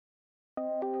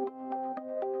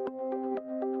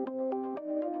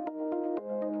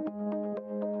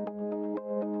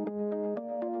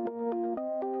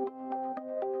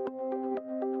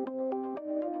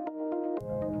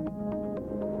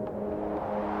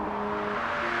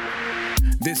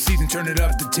This season, turn it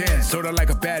up to 10. Sorta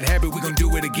like a bad habit, we gon'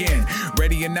 do it again.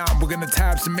 Ready or not, we're gonna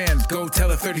tie up some ends. Go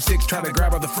tell a 36, try to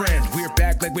grab all the friends. We're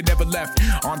back like we never left.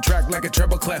 On track like a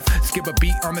treble clef. Skip a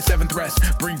beat on the 7th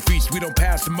rest. Bring feast, we don't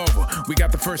pass them over. We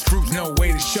got the first fruits, no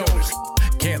way to shoulders.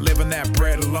 Can't live on that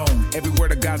bread alone. Every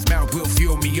word of God's mouth will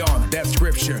fuel me on. That's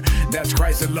scripture, that's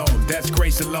Christ alone. That's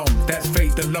grace alone, that's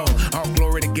faith alone. All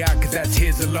glory to God, cause that's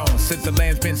his alone. Since the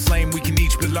lamb's been slain, we can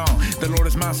each belong. The Lord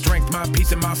is my strength, my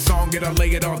peace, and my song. Yet I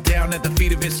lay it all down at the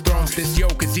feet of his throne. This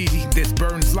yoke is easy, this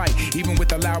burden's light. Even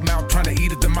with a loud mouth trying to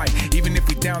eat at the mic. Even if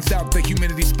we down south, the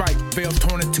humidity spike. Veils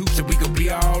torn in two, so we gon' be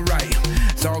alright.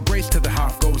 It's all grace till the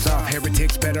half goes off.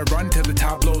 Heretics better run till the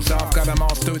top blows off. Got them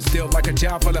all stood still like a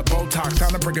jaw full of Botox.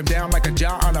 Time to break them down like a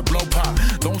jaw on a blow pop.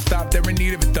 Don't stop, they're in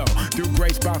need of it though. Through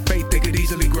grace by faith, they could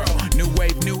easily grow. New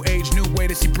wave, new age, new way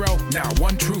to see bro. Now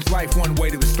one truth, life, one way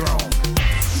to his throne.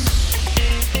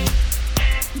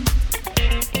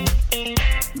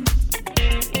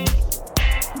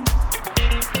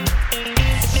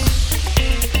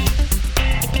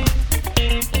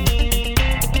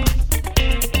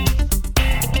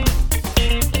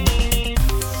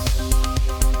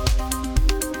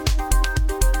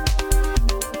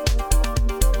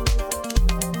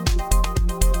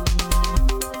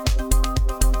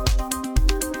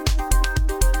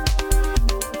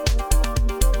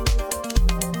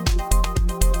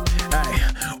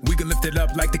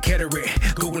 Like the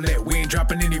cataract, Google it, we ain't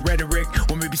dropping any rhetoric.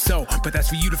 Well, maybe so, but that's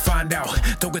for you to find out.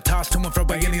 Don't get tossed to and fro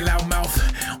by any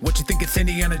loudmouth. What you think it's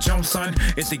Indiana Jones, son?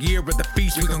 It's the year of the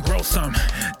feast, we gon' grow some.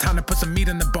 Time to put some meat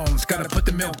on the bones. Gotta put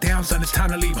the milk down, son, it's time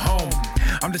to leave home.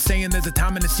 I'm just saying there's a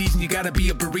time in the season you gotta be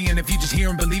a Berean. If you just hear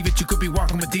and believe it, you could be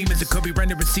walking with demons. It could be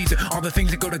rendering Caesar. All the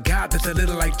things that go to God, that's a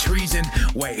little like treason.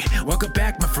 Wait, welcome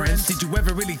back, my friends. Did you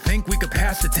ever really think we could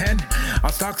pass the 10?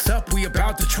 Our stocks up, we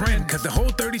about to trend. Cause the whole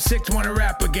 36 wanna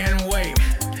rap again. Wait,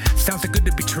 sounds so good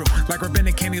to be true. Like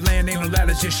Rabbinic Candyland, ain't no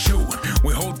ladders, just shoot.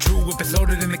 We hold true if it's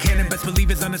loaded in the cannon. Best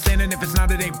believe it's understanding. If it's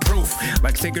not, it ain't proof.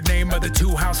 Like sacred name of the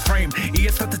 2-house frame.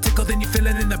 It start to tickle, then you feel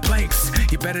it in the blanks.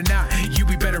 You better not, you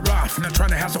be better off. Not trying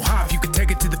to hassle Hoff, you can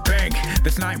take it to the bank.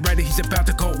 This night ready, he's about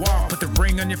to go off. Put the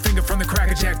ring on your finger from the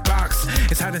Cracker Jack box.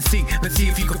 It's hide and seek, let's see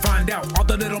if you can find out all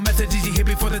the little messages you hit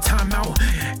before the timeout.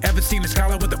 Ever seen a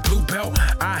scholar with a blue belt?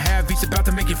 I have, he's about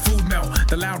to make your food melt.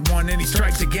 The loud one and he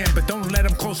strikes again, but don't let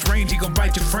him close range, he gon'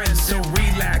 bite your friends. So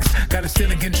relax, got it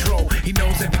still in control. He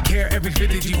knows every care, every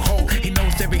bit that you hold. He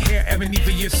knows every hair, every need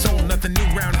for your soul. Nothing new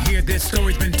around here, this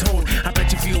story's been told. I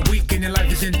bet you feel weak and your life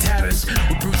is in tatters.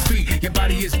 With bruised feet, your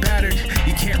body is battered.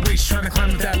 You can't reach, trying to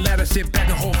climb up that ladder. Sit back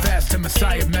and hold fast till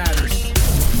Messiah matters.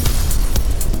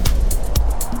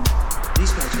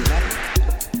 These guys are ready.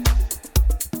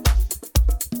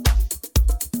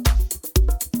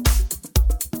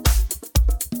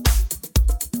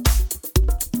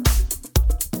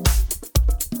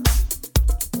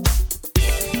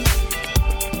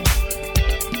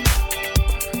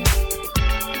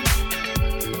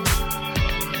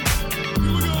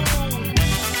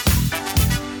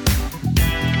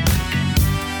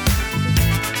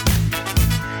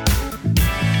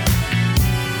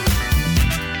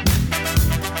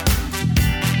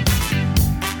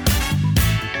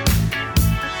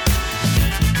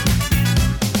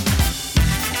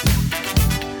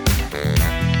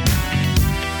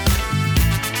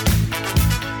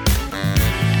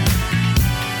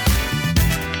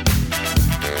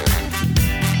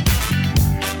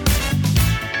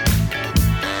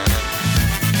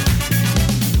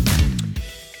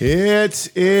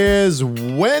 It is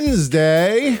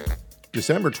Wednesday,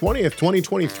 December 20th,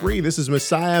 2023. This is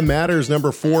Messiah Matters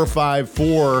number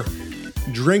 454.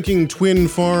 Drinking Twin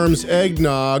Farms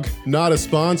eggnog, not a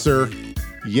sponsor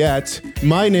yet.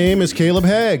 My name is Caleb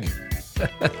Haig.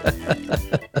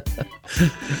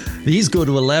 These go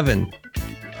to 11.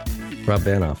 Rob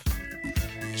Banoff.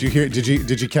 Did you hear?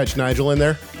 Did you catch Nigel in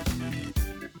there?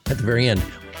 At the very end.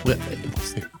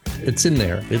 It's in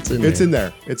there. It's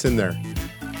in there.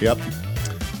 Yep.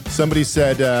 Somebody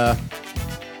said they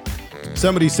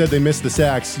missed the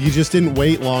sax. You just didn't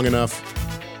wait long enough.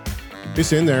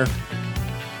 It's in there.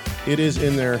 It is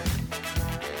in there.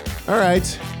 All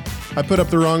right. I put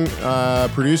up the wrong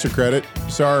producer credit.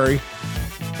 Sorry.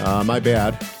 My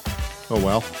bad. Oh,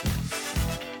 well.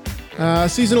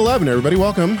 Season 11, everybody.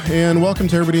 Welcome. And welcome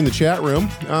to everybody in the chat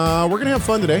room. We're going to have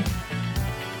fun today.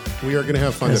 We are going to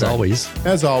have fun today.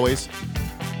 As always.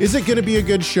 Is it going to be a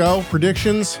good show?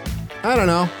 Predictions? I don't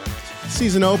know.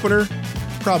 Season opener?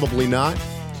 Probably not.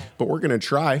 But we're going to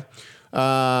try.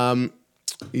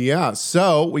 Yeah,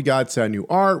 so we got new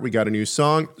art. We got a new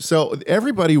song. So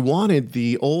everybody wanted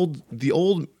the old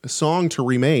song to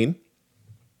remain.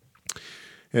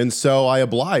 And so I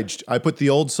obliged. I put the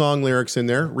old song lyrics in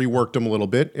there, reworked them a little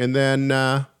bit, and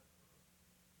then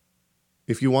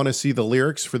if you want to see the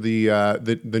lyrics for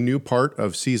the new part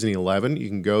of season 11, you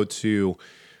can go to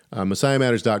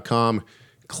messiahmatters.com,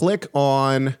 click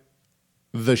on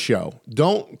the show.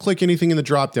 Don't click anything in the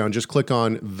drop down, just click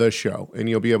on the show, and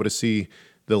you'll be able to see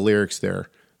the lyrics there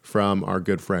from our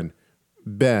good friend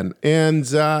Ben. And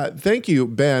thank you,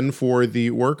 Ben, for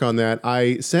the work on that.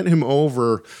 I sent him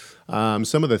over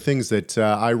some of the things that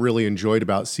I really enjoyed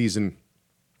about season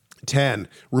 10.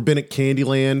 Rabbinic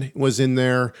Candyland was in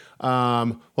there.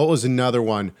 What was another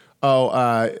one?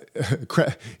 Oh,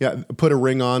 put a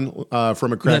ring on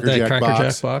from a Cracker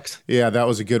Jack box. Yeah, that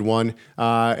was a good one.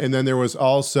 And then there was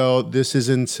also this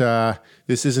isn't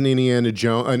Indiana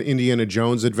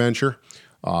Jones adventure.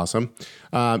 Awesome.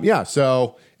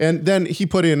 So and then he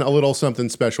put in a little something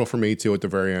special for me too at the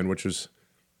very end, which was.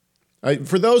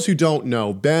 For those who don't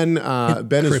know, Ben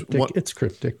is it's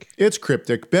cryptic. It's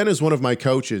cryptic. Ben is one of my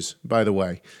coaches, by the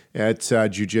way, at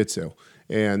jiu-jitsu.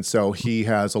 And so he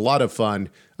has a lot of fun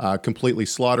completely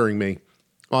slaughtering me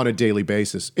on a daily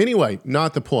basis. Anyway,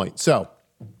 not the point. So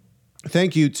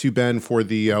thank you to Ben for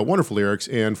the wonderful lyrics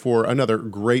and for another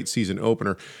great season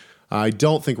opener. I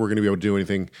don't think we're going to be able to do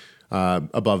anything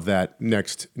above that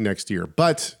next year,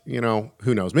 but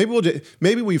who knows?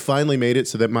 Maybe we finally made it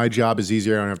so that my job is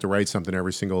easier. I don't have to write something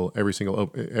every single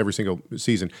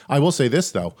season. I will say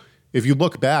this though: if you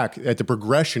look back at the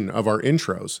progression of our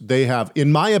intros, they have,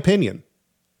 in my opinion,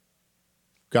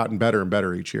 gotten better and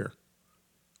better each year.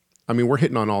 I mean, we're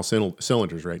hitting on all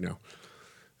cylinders right now.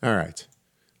 All right.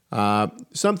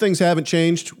 Some things haven't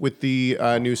changed with the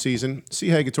new season.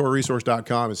 chegg at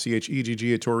TorahResource.com is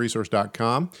CHEGG at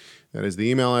TorahResource.com. That is the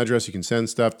email address you can send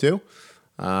stuff to.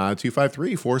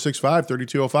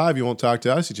 253-465-3205. You won't talk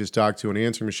to us. You just talk to an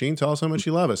answering machine. Tell us how much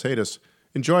you love us, hate us,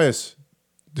 enjoy us.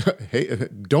 Hey,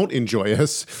 don't enjoy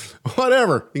us.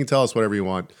 Whatever. You can tell us whatever you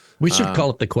want. We should call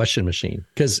it the question machine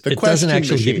because it doesn't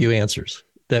actually give you answers.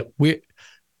 The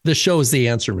show is the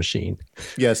answer machine.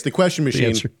 Yes, the question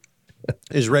machine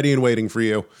is ready and waiting for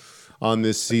you on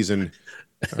this season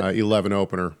 11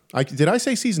 opener. Did I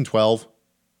say season 12?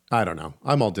 I don't know.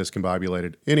 I'm all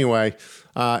discombobulated. Anyway,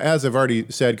 as I've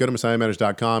already said, go to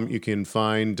messiahmatters.com. You can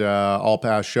find all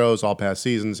past shows, all past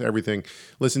seasons, everything.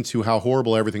 Listen to how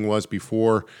horrible everything was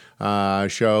before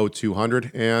show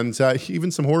 200 and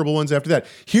even some horrible ones after that.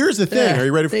 Here's the thing. Are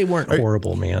you ready? They weren't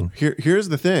horrible, man. Here's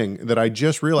the thing that I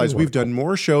just realized. We've done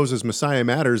more shows as Messiah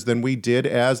Matters than we did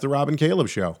as the Rob and Caleb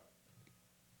show.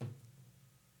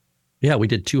 Yeah, we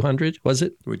did 200, was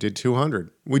it? We did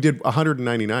 200. We did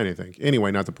 199, I think.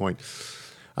 Anyway, not the point.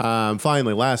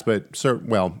 Finally,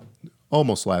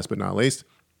 almost last but not least,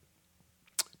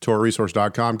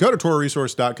 TorahResource.com. Go to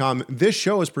TorahResource.com. This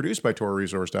show is produced by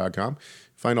TorahResource.com.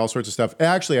 Find all sorts of stuff.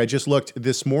 Actually, I just looked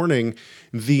this morning.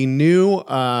 The new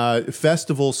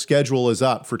festival schedule is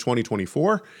up for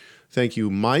 2024. Thank you,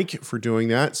 Mike, for doing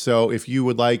that. So if you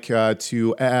would like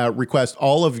to request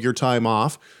all of your time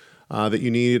off, that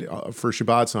you need for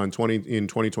Shabbats in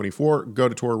 2024, go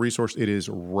to Torah Resource. It is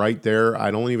right there.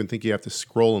 I don't even think you have to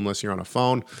scroll unless you're on a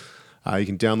phone. You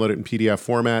can download it in PDF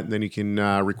format, and then you can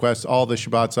request all the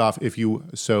Shabbats off if you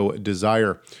so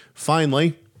desire.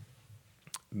 Finally,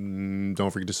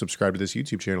 don't forget to subscribe to this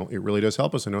YouTube channel. It really does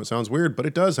help us. I know it sounds weird, but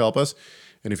it does help us.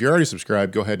 And if you're already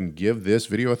subscribed, go ahead and give this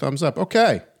video a thumbs up.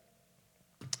 Okay.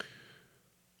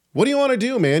 What do you want to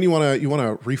do, man? You want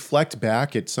to reflect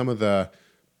back at some of the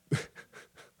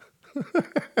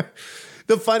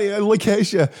the funny,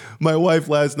 Lakeisha, my wife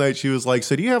last night, she was like,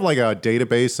 so do you have like a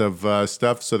database of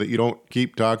stuff so that you don't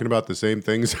keep talking about the same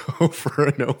things over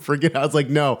and over again? I was like,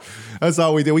 no, that's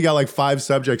all we do. We got like 5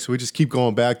 subjects. So we just keep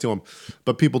going back to them,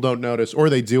 but people don't notice, or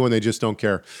they do and they just don't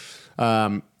care.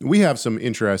 We have some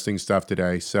interesting stuff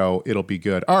today, so it'll be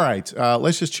good. All right,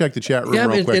 let's just check the chat room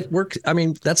real quick. It works. I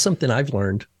mean, that's something I've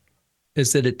learned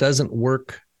is that it doesn't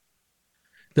work.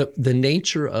 The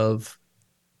nature of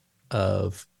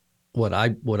what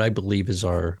I believe is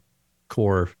our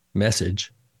core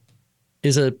message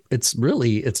is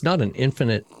it's not an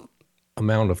infinite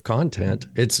amount of content.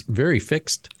 It's very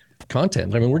fixed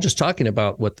content. I mean, we're just talking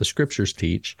about what the scriptures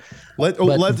teach.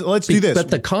 Let's do this. But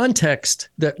the context,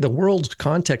 the world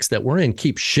context that we're in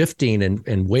keeps shifting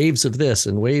and waves of this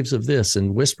and waves of this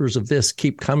and whispers of this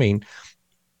keep coming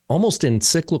almost in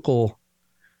cyclical,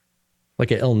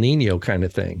 like an El Nino kind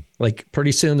of thing. Like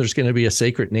pretty soon there's going to be a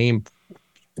sacred name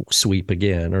sweep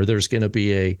again, or there's going to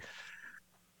be a,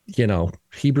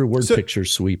 Hebrew word picture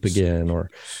sweep again.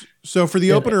 So for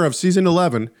the opener of season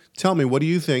 11, tell me, what do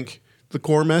you think the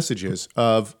core message is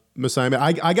of Messiah.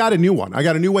 I got a new one. I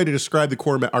got a new way to describe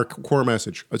our core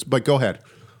message. But go ahead.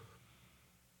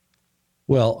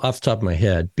 Well, off the top of my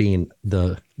head, being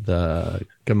the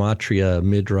Gematria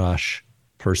Midrash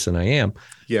person I am,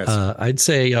 yes, I'd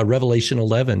say Revelation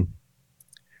 11.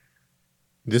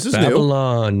 This is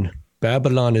Babylon. New.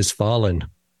 Babylon is fallen.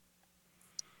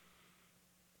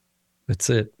 That's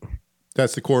it.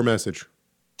 That's the core message.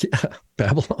 Yeah,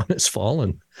 Babylon is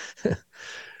fallen.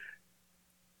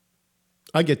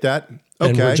 I get that.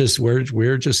 Okay. And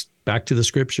we're just back to the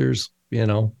scriptures, you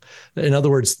know. In other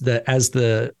words, as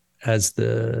the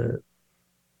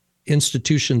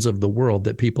institutions of the world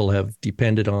that people have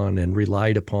depended on and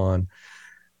relied upon,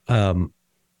 and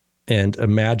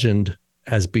imagined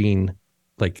as being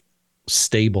like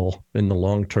stable in the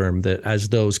long term, that as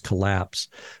those collapse,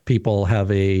 people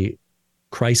have a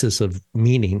crisis of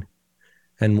meaning,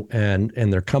 and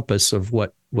their compass of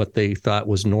what they thought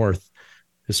was north,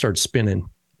 it starts spinning.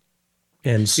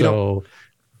 And so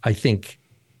I think,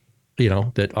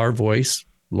 that our voice,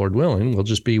 Lord willing, will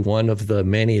just be one of the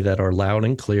many that are loud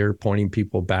and clear, pointing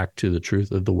people back to the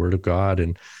truth of the Word of God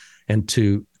and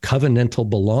to covenantal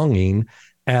belonging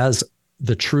as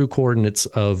the true coordinates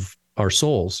of our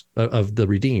souls, of the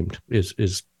redeemed,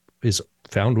 is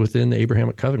found within the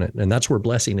Abrahamic covenant. And that's where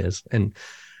blessing is. And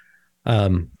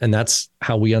that's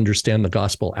how we understand the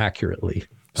gospel accurately.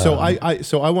 So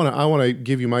I want to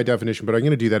give you my definition, but I'm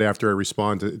going to do that after I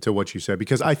respond to what you said,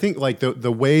 because I think like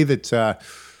the way that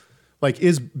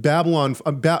is Babylon.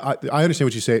 I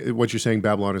understand what you're saying.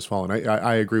 Babylon has fallen.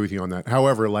 I agree with you on that.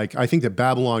 However, I think that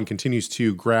Babylon continues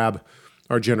to grab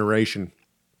our generation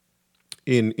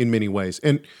in many ways.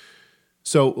 And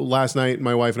so last night,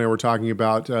 my wife and I were talking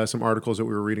about some articles that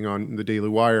we were reading on the Daily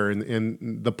Wire,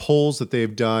 and the polls that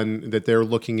they've done that they're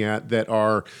looking at that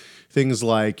are things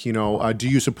like, do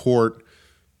you support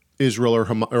Israel or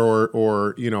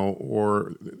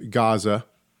Gaza?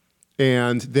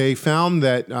 And they found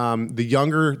that the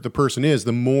younger the person is,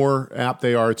 the more apt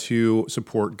they are to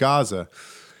support Gaza.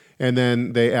 And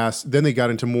then they got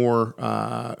into more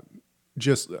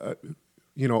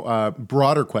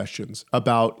broader questions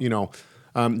about,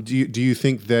 do you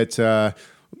think that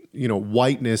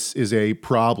whiteness is a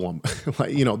problem?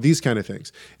 These kind of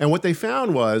things. And what they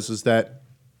found was that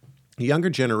the younger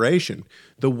generation,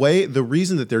 the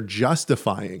reason that they're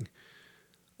justifying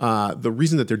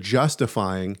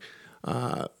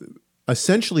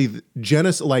essentially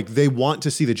genocide, they want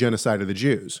to see the genocide of the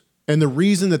Jews. And the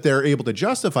reason that they're able to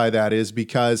justify that is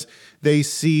because they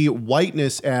see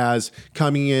whiteness as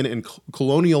coming in and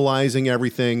colonializing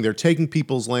everything. They're taking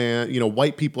people's land,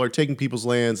 white people are taking people's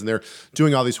lands, and they're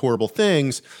doing all these horrible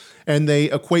things. And they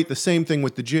equate the same thing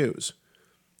with the Jews.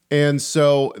 And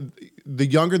so the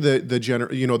younger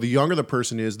the younger the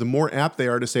person is, the more apt they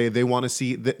are to say they want to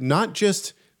see that, not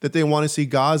just that they want to see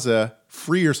Gaza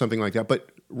free or something like that,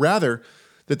 but rather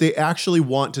that they actually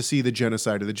want to see the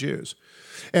genocide of the Jews.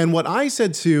 And what I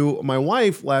said to my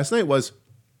wife last night was,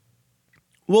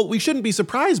 well, we shouldn't be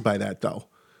surprised by that, though.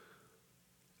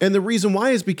 And the reason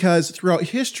why is because throughout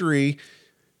history,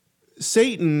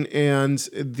 Satan and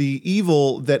the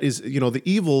evil that is, the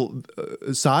evil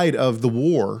side of the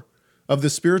war, of the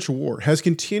spiritual war, has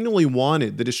continually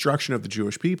wanted the destruction of the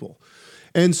Jewish people.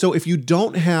 And so if you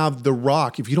don't have the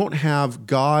rock, if you don't have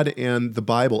God and the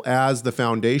Bible as the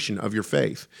foundation of your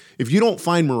faith, if you don't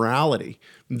find morality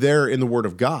there in the Word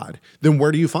of God, then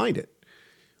where do you find it?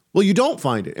 Well, you don't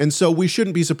find it. And so we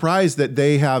shouldn't be surprised that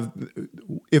they have,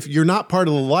 if you're not part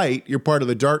of the light, you're part of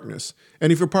the darkness.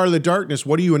 And if you're part of the darkness,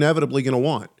 what are you inevitably going to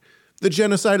want? The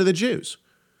genocide of the Jews.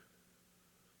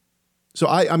 So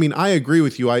I agree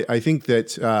with you. I think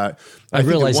that I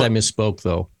realize I misspoke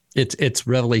though. It's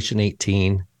Revelation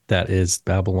 18 that is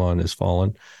Babylon is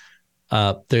fallen.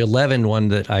 The 11 one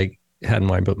that I had in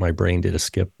mind, but my brain did a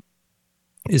skip,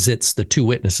 is it's the two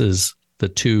witnesses, the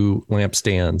two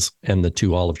lampstands, and the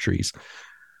two olive trees,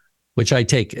 which I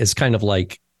take as kind of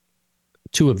like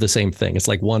two of the same thing. It's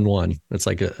like 1-1. It's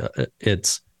like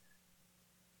it's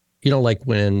like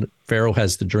when Pharaoh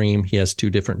has the dream, he has two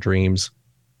different dreams.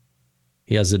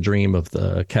 He has a dream of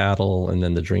the cattle, and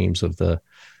then the dreams of the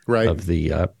right of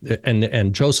the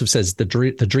and Joseph says the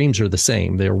dreams are the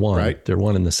same. They're one. Right. They're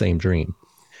one in the same dream.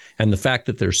 And the fact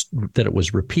that that it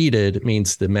was repeated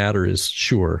means the matter is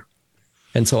sure.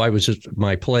 And so I was just,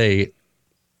 my play,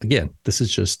 again, this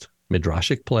is just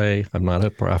midrashic play. I'm not a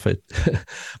prophet,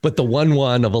 but the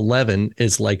 1-1 of 11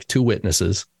 is like two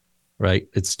witnesses, right?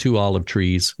 It's two olive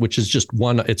trees, which is just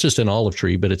one. It's just an olive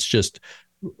tree, but it's just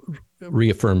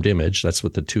reaffirmed image. That's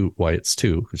what why it's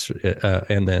two.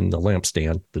 And then the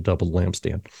lampstand, the double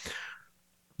lampstand.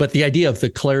 But the idea of the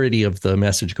clarity of the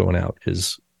message going out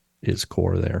is is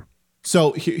core there.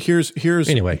 So here's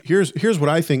what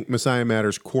I think Messiah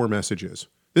Matters' core message is.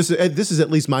 This is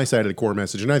at least my side of the core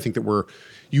message, and I think that we're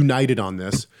united on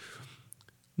this.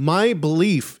 My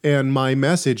belief and my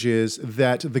message is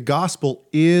that the gospel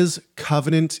is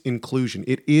covenant inclusion.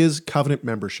 It is covenant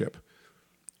membership.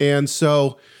 And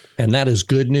that is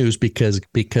good news because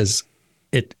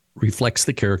it reflects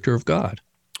the character of God.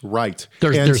 Right.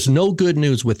 There's no good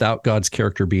news without God's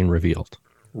character being revealed.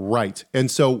 Right.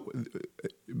 And so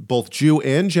both Jew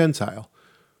and Gentile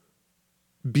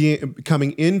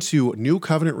coming into new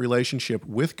covenant relationship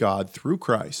with God through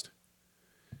Christ.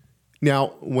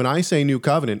 Now, when I say new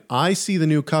covenant, I see the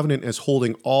new covenant as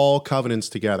holding all covenants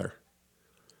together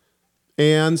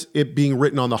and it being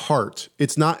written on the heart.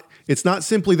 It's not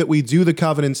simply that we do the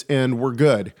covenants and we're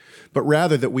good, but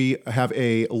rather that we have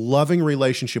a loving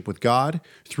relationship with God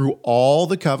through all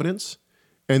the covenants,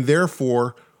 and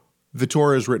therefore the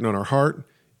Torah is written on our heart,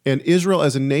 and Israel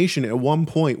as a nation at one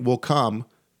point will come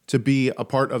to be a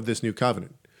part of this new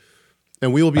covenant.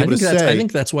 And we will be able to say... I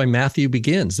think that's why Matthew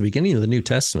begins. The beginning of the New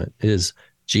Testament is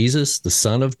Jesus, the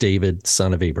son of David,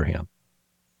 son of Abraham.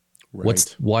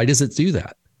 Right. Why does it do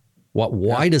that?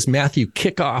 Why does Matthew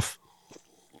kick off?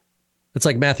 It's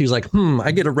like Matthew's like,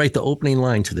 I get to write the opening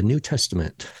line to the New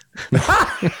Testament.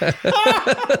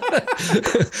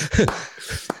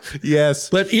 Yes.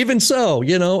 But even so,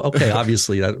 okay,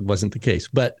 obviously that wasn't the case.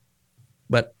 But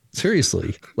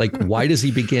seriously, like, why does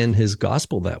he begin his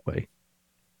gospel that way?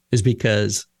 Is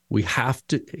because we have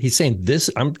to, he's saying this,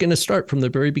 I'm going to start from the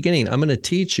very beginning. I'm going to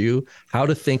teach you how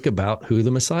to think about who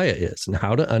the Messiah is and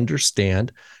how to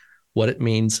understand what it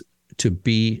means to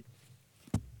be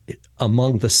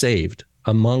among the saved,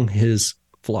 among his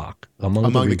flock,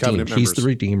 among the redeemed. He's the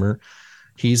Redeemer.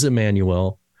 He's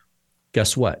Emmanuel.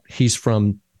 Guess what? He's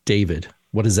from David.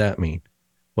 What does that mean?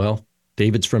 Well,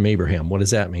 David's from Abraham. What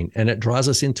does that mean? And it draws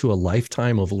us into a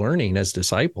lifetime of learning as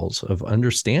disciples, of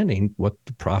understanding what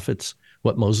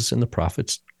Moses and the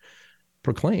prophets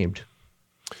proclaimed.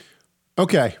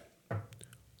 Okay,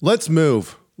 let's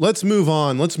move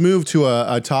on. Let's move to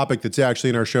a topic that's actually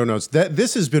in our show notes.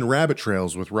 This has been Rabbit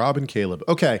Trails with Rob and Caleb.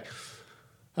 Okay,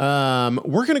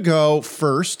 we're going to go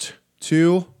first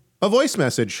to a voice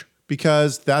message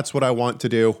because that's what I want to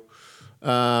do.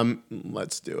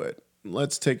 Let's do it.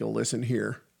 Let's take a listen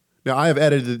here. Now, I have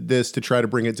edited this to try to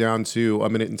bring it down to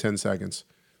 1 minute and 10 seconds.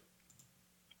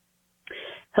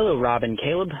 Hello, Rob and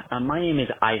Caleb. My name is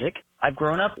Isaac. I've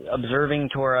grown up observing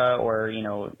Torah or,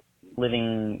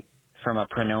 living from a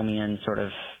pronomian sort of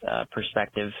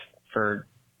perspective for,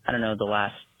 the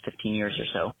last 15 years or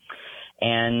so.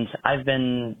 And I've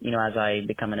been, as I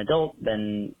become an adult,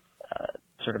 been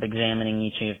sort of examining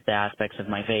each of the aspects of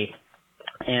my faith.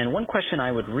 And one question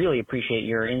I would really appreciate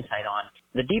your insight on,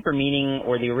 the deeper meaning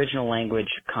or the original language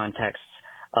context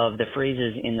of the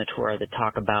phrases in the Torah that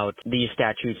talk about these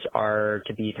statutes are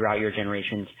to be throughout your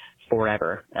generations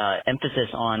forever. Emphasis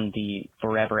on the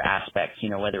forever aspects,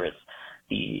 whether it's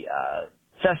the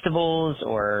festivals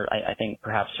or I think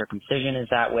perhaps circumcision is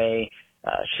that way,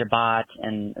 Shabbat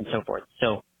and so forth.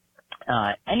 So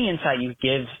any insight you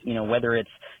give, whether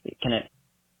can it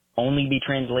only be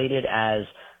translated as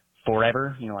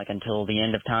forever, like until the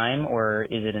end of time, or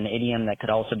is it an idiom that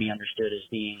could also be understood as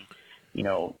being,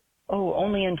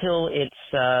 only until it's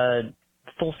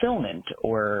fulfillment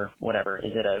or whatever?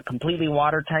 Is it a completely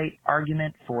watertight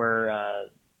argument for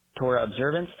Torah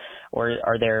observance, or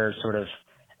are there sort of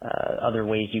other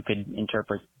ways you could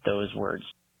interpret those words?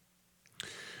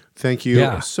 Thank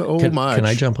you so much. Can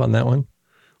I jump on that one?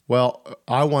 Well,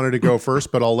 I wanted to go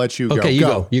first, but I'll let you go. Okay, you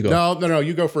go. No,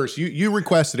 you go first. You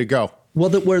requested it. Go. Well,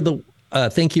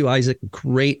 thank you, Isaac.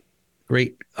 Great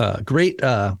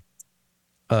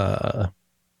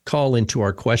call into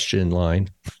our question line.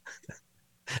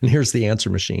 And here's the answer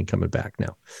machine coming back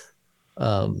now.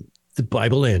 The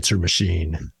Bible answer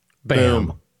machine.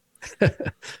 Bam. Boom.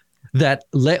 That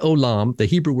le'olam, the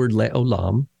Hebrew word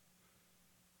le'olam,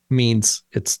 means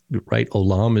it's right.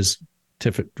 Olam is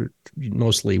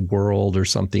mostly world or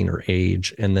something or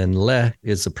age. And then le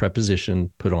is a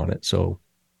preposition put on it. So,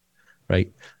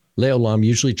 right. Le'olam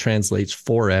usually translates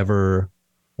forever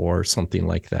or something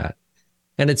like that.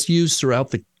 And it's used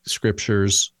throughout the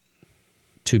scriptures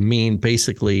to mean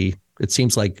basically, it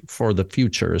seems like for the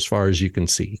future, as far as you can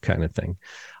see, kind of thing.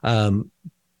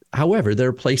 However, there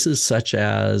are places such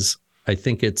as, I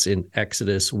think it's in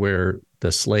Exodus, where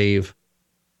the slave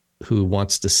who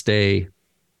wants to stay,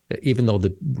 even though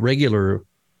the regular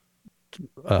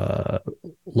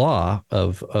law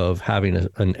of having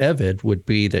an eved would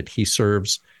be that he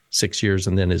serves 6 years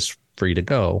and then is free to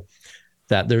go,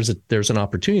 that there's an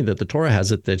opportunity that the Torah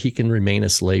has it that he can remain a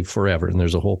slave forever, and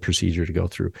there's a whole procedure to go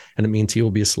through, and it means he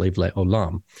will be a slave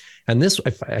le'olam. And this,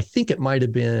 I think it might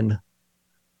have been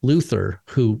Luther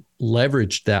who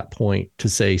leveraged that point to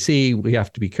say, see, we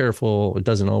have to be careful. It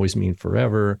doesn't always mean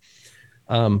forever.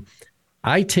 So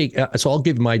I'll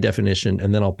give my definition,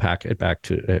 and then I'll kick it back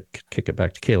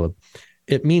to Caleb.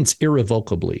 It means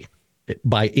irrevocably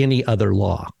by any other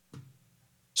law.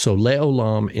 So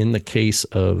le'olam in the case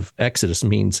of Exodus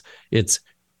means it's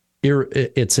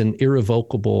an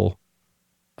irrevocable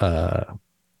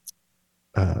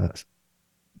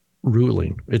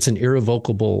ruling. It's an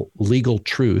irrevocable legal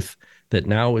truth that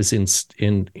now is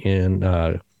in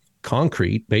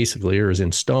concrete, basically, or is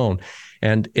in stone,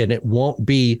 and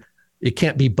it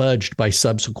can't be budged by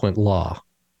subsequent law.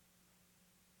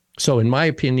 So, in my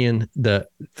opinion, the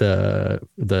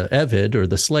Eved, or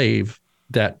the slave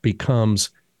that becomes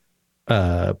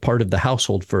part of the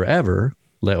household forever,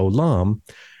 le'olam,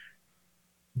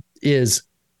 is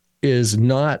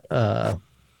not a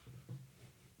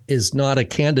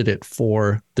candidate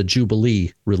for the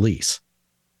Jubilee release.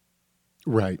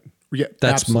 Right. Yeah,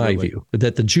 that's absolutely my view.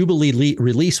 That the Jubilee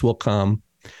release will come,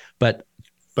 but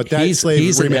that he's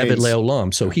an Eved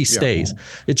le'olam, so he stays. Yeah.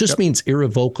 It just means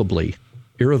irrevocably.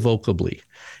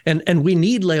 And we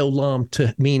need le'olam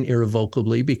to mean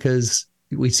irrevocably, because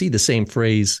we see the same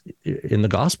phrase in the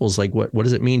Gospels. Like, what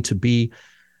does it mean to be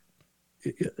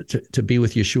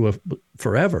with Yeshua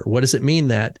forever? What does it mean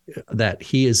that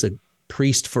he is a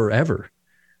priest forever?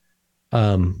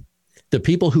 The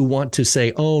people who want to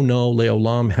say, oh no,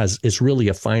 le'olam is really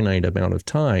a finite amount of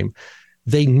time,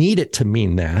 they need it to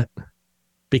mean that,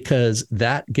 because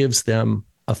that gives them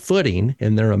a footing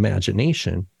in their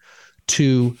imagination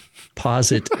to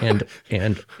posit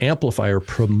and amplify or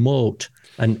promote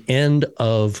an end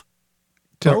of,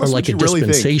 or like a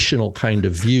dispensational kind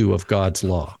of view of God's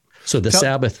law. So the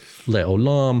Sabbath,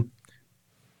 le'olam.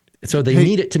 So they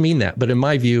need it to mean that. But in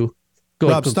my view,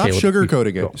 Rob, stop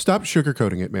sugarcoating it. Stop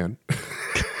sugarcoating it, man.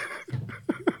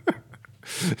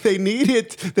 They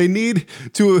need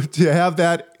to have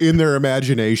that in their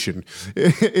imagination,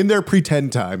 in their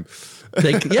pretend time.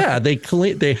 They have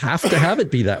to have it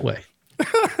be that way.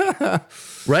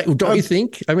 Right? Don't you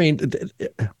think? I mean,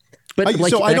 but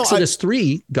Exodus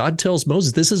 3, God tells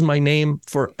Moses, this is my name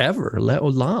forever,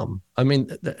 le'olam. I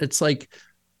mean, it's like,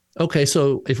 okay,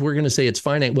 so if we're going to say it's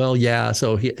finite, well, yeah,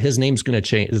 so his name's going to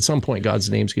change. At some point, God's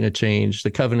name's going to change.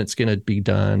 The covenant's going to be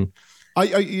done.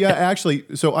 Actually,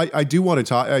 so I do want to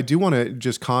talk. I do want to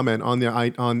just comment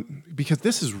on because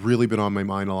this has really been on my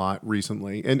mind a lot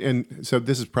recently, and so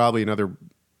this is probably another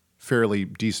fairly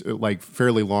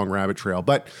long rabbit trail,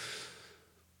 but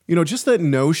just that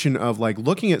notion of like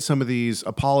looking at some of these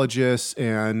apologists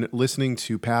and listening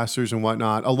to pastors and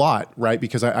whatnot a lot, right?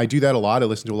 Because I do that a lot. I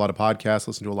listen to a lot of podcasts,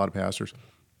 listen to a lot of pastors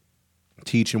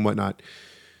teach and whatnot,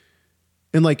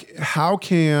 and like how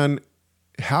can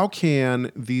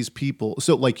these people,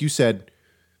 so like you said,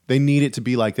 they need it to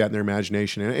be like that in their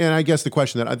imagination. And I guess the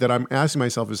question that I'm asking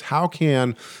myself is, how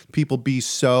can people be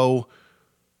so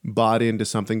bought into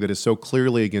something that is so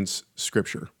clearly against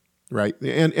Scripture, right?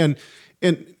 And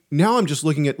now I'm just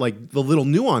looking at like the little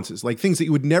nuances, like things that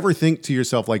you would never think to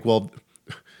yourself, like, well,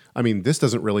 I mean, this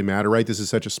doesn't really matter, right? This is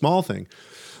such a small thing.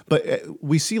 But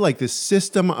we see like this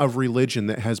system of religion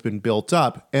that has been built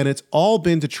up, and it's all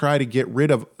been to try to get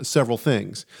rid of several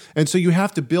things. And so you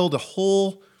have to build a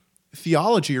whole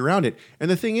theology around it. And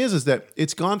the thing is that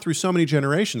it's gone through so many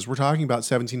generations. We're talking about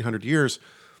 1,700 years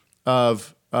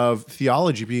of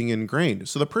theology being ingrained.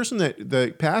 So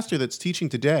the pastor that's teaching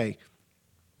today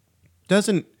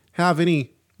doesn't have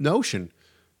any notion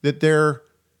that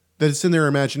it's in their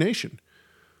imagination.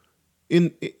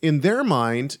 In their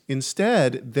mind,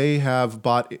 instead, they have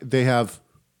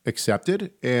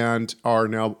accepted and are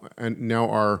now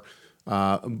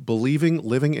believing,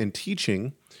 living, and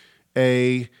teaching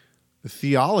a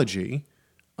theology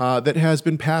that has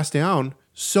been passed down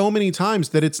so many times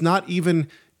that it's not even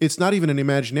an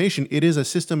imagination. It is a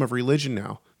system of religion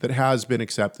now that has been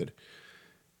accepted.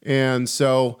 And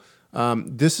so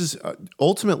this is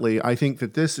ultimately, I think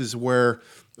that this is where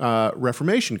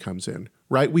Reformation comes in,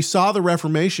 right? We saw the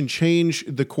Reformation change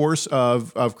the course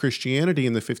of Christianity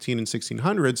in the 15 and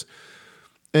 1600s.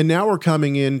 And now we're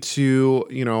coming into,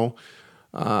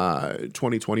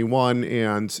 2021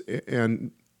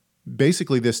 and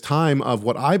basically this time of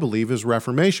what I believe is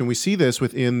Reformation. We see this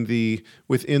within the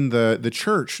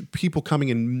church, people coming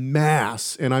in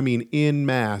mass, and I mean in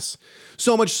mass.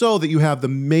 So much so that you have the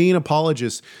main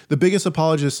apologists, the biggest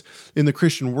apologists in the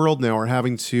Christian world now are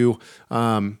having to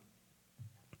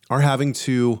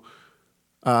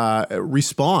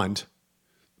respond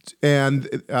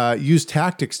use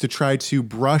tactics to try to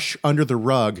brush under the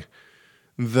rug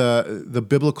the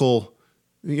biblical,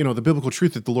 the biblical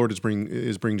truth that the Lord is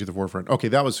bringing to the forefront. Okay,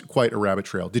 that was quite a rabbit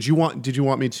trail. Did you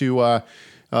want me to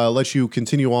let you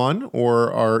continue on,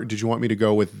 or did you want me to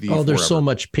go with the? Oh, there's so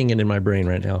much pinging in my brain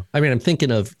right now. I mean, I'm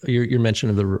thinking of your mention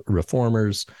of the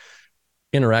reformers,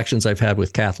 interactions I've had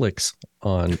with Catholics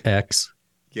on X.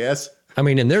 Yes. I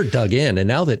mean, and they're dug in, and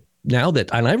now that,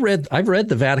 and I've read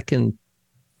the Vatican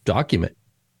document.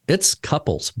 It's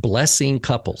couples, blessing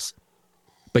couples.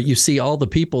 But you see all the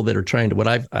people that are trying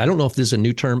to, I don't know if this is a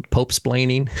new term,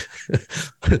 Pope-splaining,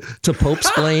 to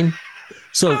Pope-splain.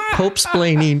 So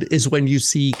Pope-splaining is when you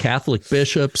see Catholic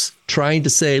bishops trying to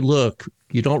say, look,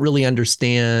 you don't really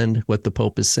understand what the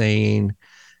Pope is saying,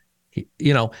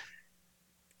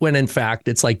 when in fact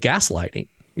it's like gaslighting,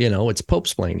 it's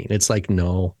Pope-splaining. It's like,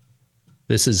 no,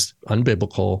 this is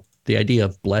unbiblical. The idea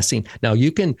of blessing. Now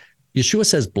Yeshua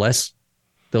says, bless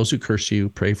those who curse you,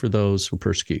 pray for those who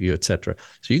persecute you, etc.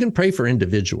 So you can pray for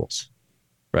individuals,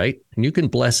 right? And you can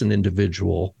bless an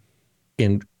individual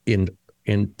in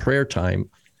prayer time.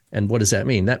 And what does that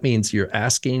mean? That means you're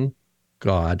asking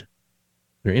God,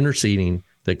 you're interceding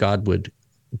that God would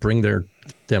bring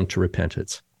them to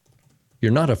repentance.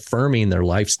 You're not affirming their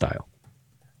lifestyle.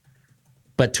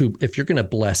 But if you're going to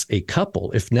bless a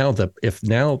couple, if now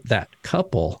that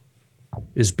couple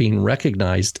is being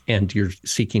recognized and you're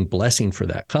seeking blessing for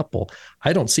that couple,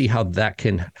 I don't see how that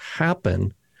can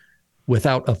happen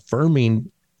without affirming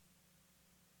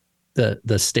the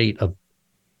state of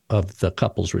the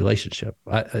couple's relationship.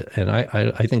 I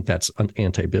think that's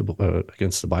anti-biblical,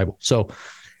 against the Bible. So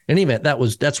in any event,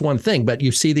 that's one thing, but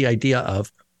you see the idea of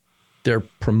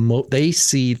they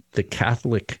see the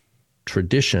Catholic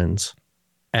traditions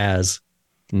as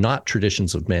not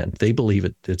traditions of men. They believe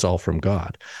it's all from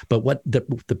God. But what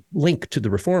the link to the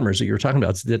reformers that you're talking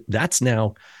about is that's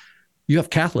now, you have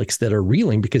Catholics that are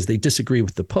reeling because they disagree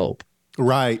with the Pope.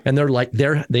 Right. And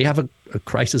they have a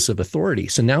crisis of authority.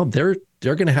 So now they're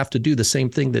going to have to do the same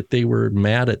thing that they were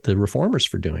mad at the reformers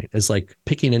for doing. It's like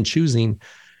picking and choosing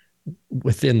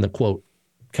within the quote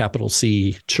capital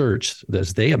C church,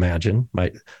 as they imagine.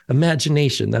 My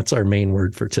imagination, that's our main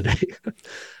word for today.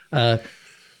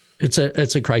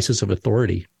 It's a crisis of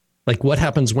authority. Like, what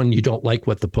happens when you don't like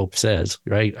what the Pope says,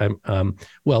 right?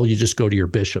 Well, you just go to your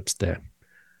bishops then.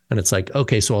 And it's like,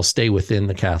 okay, so I'll stay within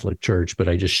the Catholic Church, but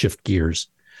I just shift gears.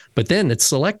 But then it's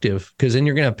selective, because then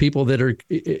you're going to have people that are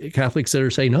Catholics that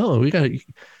are saying, no, you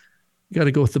got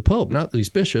to go with the Pope, not these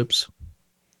bishops.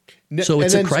 So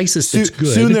it's a crisis that's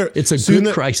good. It's a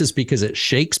good crisis because it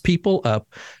shakes people up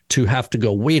to have to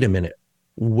go, wait a minute.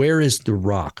 Where is the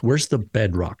rock? Where's the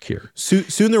bedrock here?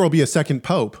 Soon there will be a second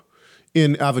pope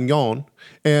in Avignon,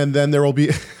 and then there will be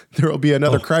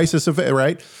another crisis of it,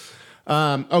 right?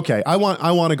 Okay, I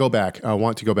want to go back.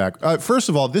 First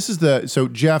of all, so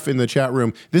Jeff in the chat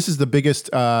room, this is the biggest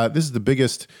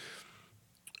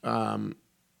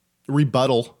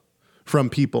rebuttal from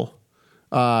people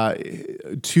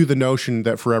to the notion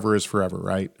that forever is forever,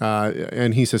 right?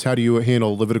 And he says, how do you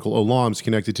handle Levitical olams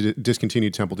connected to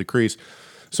discontinued temple decrees?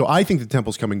 So I think the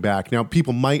temple's coming back. Now,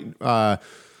 people might point.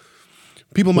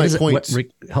 Rick,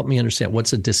 help me understand.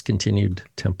 What's a discontinued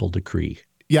temple decree?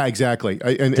 Yeah, exactly.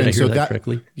 Did I hear that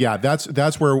correctly? Yeah,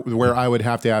 that's where I would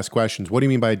have to ask questions. What do you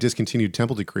mean by a discontinued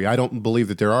temple decree? I don't believe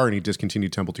that there are any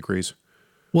discontinued temple decrees.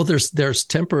 Well, there's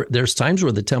times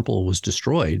where the temple was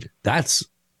destroyed. That's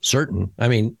certain. I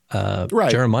mean,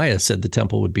 right. Jeremiah said the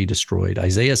temple would be destroyed.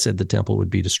 Isaiah said the temple would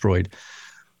be destroyed.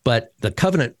 But the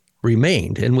covenant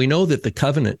remained, and we know that the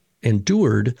covenant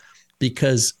endured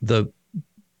because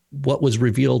what was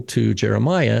revealed to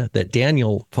Jeremiah that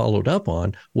Daniel followed up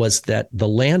on was that the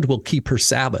land will keep her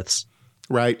Sabbaths.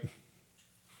 Right.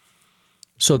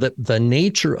 So that the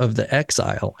nature of the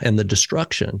exile and the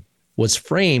destruction was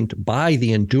framed by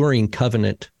the enduring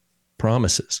covenant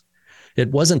promises.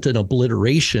 It wasn't an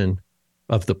obliteration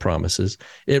of the promises.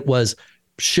 It was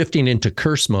shifting into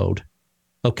curse mode.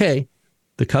 Okay,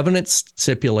 the covenant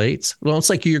stipulates, well, it's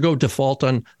like you go default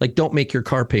on, like, don't make your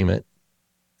car payment.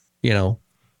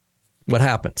 What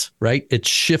happens, right? It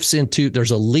shifts into,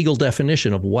 there's a legal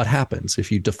definition of what happens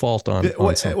if you default on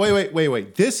something.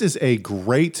 Wait. This is a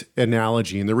great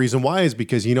analogy. And the reason why is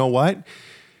because, you know what?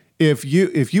 If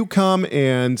you come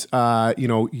and,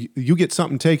 you get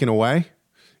something taken away,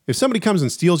 if somebody comes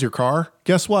and steals your car,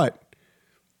 guess what?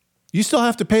 You still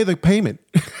have to pay the payment.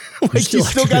 You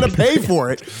still got to pay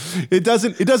for it. It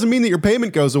doesn't mean that your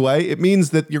payment goes away. It means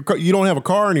that you don't have a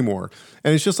car anymore.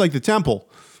 And it's just like the temple.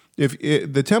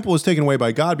 The temple was taken away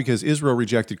by God because Israel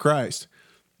rejected Christ.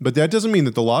 But that doesn't mean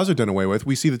that the laws are done away with.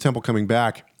 We see the temple coming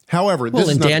back. However, this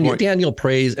is not Daniel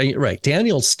prays, right?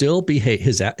 Daniel still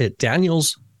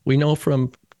we know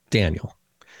from Daniel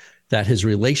that his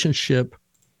relationship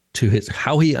to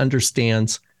how he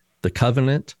understands the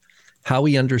covenant, how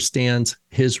he understands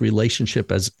his relationship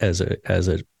as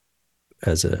a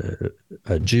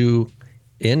Jew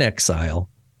in exile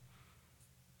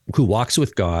who walks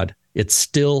with God, it's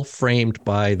still framed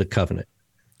by the covenant.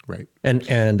 Right.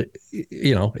 And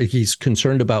he's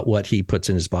concerned about what he puts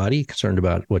in his body, concerned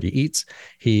about what he eats.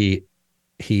 He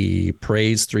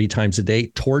prays 3 times a day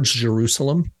towards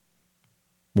Jerusalem.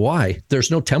 Why?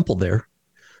 There's no temple there.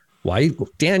 Why?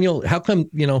 Daniel, how come,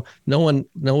 no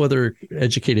other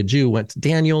educated Jew went to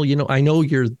Daniel, I know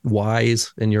you're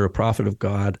wise and you're a prophet of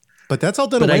God. But that's all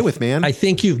done away with, man. I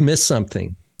think you've missed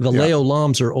something. The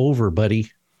Leolams are over,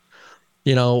 buddy.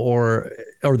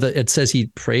 It says he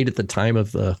prayed at the time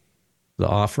of the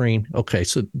offering. Okay,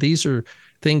 so these are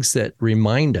things that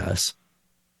remind us,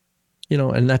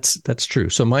 and that's true.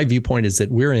 So my viewpoint is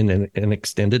that we're in an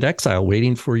extended exile,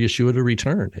 waiting for Yeshua to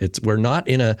return. We're not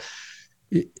in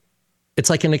it's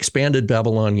like an expanded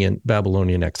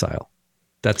Babylonian exile.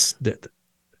 That's it.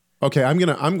 Okay, I'm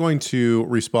going to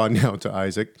respond now to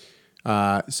Isaac.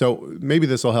 So maybe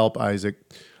this will help Isaac.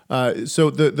 So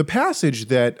the passage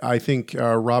that I think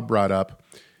Rob brought up,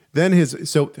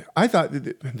 so I thought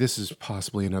this is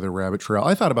possibly another rabbit trail.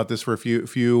 I thought about this for a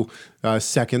few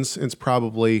seconds. It's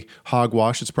probably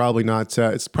hogwash. It's probably not.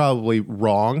 It's probably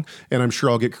wrong, and I'm sure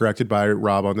I'll get corrected by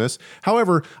Rob on this.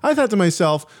 However, I thought to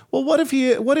myself, well, what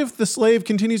if the slave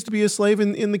continues to be a slave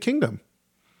in the kingdom?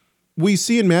 We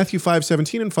see in Matthew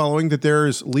 5:17 and following that there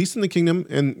is least in the kingdom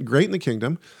and great in the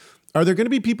kingdom. Are there going to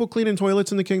be people cleaning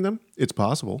toilets in the kingdom? It's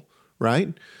possible,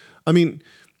 right? I mean,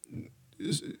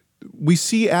 we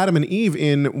see Adam and Eve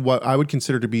in what I would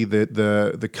consider to be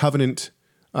the covenant,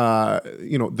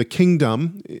 the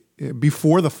kingdom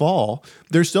before the fall.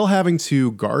 They're still having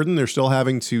to garden. They're still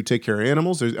having to take care of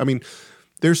animals.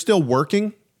 They're still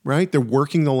working, right? They're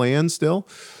working the land still.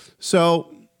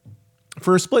 So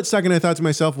for a split second, I thought to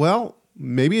myself, well,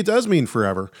 maybe it does mean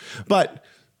forever. But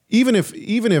even if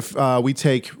we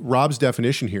take Rob's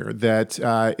definition here, that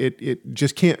it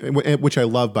just can't, which I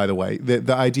love, by the way,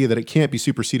 the idea that it can't be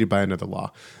superseded by another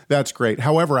law, that's great.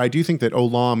 However, I do think that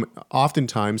olam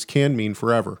oftentimes can mean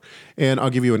forever. And I'll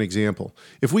give you an example.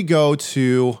 If we go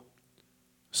to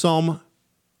Psalm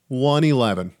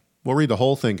 111, we'll read the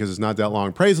whole thing because it's not that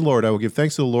long. Praise the Lord. I will give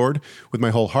thanks to the Lord with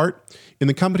my whole heart. In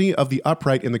the company of the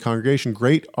upright in the congregation,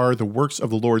 great are the works of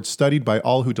the Lord, studied by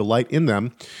all who delight in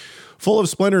them. Full of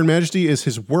splendor and majesty is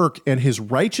his work, and his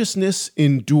righteousness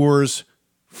endures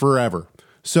forever.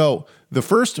 So the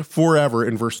first forever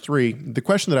in verse 3, the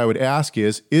question that I would ask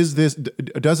does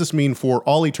this mean for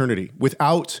all eternity,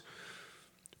 without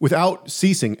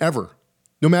ceasing ever?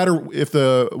 No matter if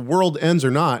the world ends or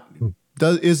not,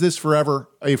 is this forever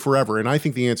a forever? And I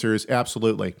think the answer is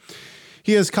absolutely.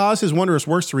 He has caused his wondrous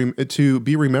works to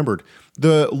be remembered.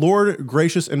 The Lord,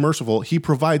 gracious and merciful, he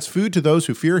provides food to those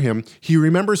who fear him. He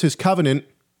remembers his covenant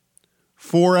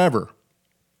forever.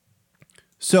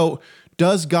 So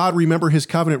does God remember his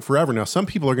covenant forever? Now, some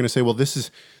people are going to say, well, this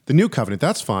is the new covenant.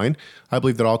 That's fine. I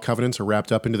believe that all covenants are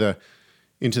wrapped up into the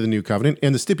new covenant.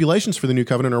 And the stipulations for the new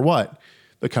covenant are what?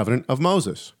 The covenant of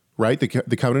Moses, right? The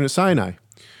covenant of Sinai.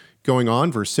 Going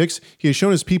on, verse 6, he has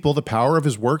shown his people the power of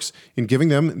his works in giving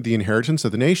them the inheritance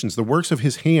of the nations. The works of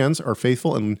his hands are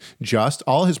faithful and just.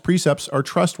 All his precepts are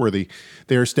trustworthy.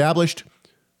 They are established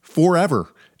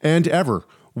forever and ever.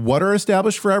 What are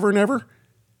established forever and ever?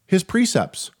 His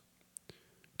precepts,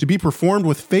 to be performed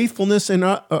with faithfulness and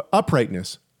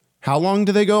uprightness. How long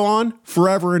do they go on?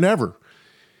 Forever and ever.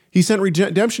 He sent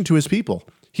redemption to his people.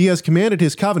 He has commanded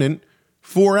his covenant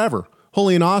forever.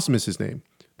 Holy and awesome is his name.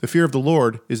 The fear of the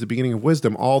Lord is the beginning of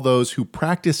wisdom. All those who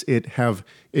practice it have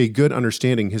a good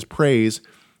understanding. His praise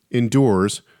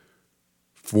endures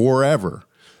forever.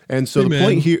 And so Amen.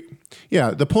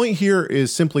 The point here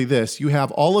is simply this. You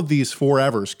have all of these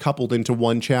forevers coupled into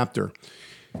one chapter.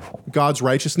 God's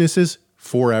righteousness is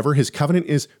forever. His covenant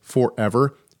is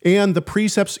forever. And the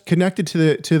precepts connected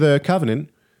to the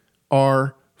covenant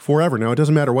are forever. Now, it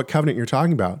doesn't matter what covenant you're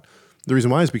talking about. The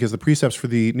reason why is because the precepts for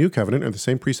the new covenant are the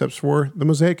same precepts for the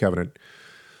Mosaic covenant.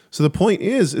 So the point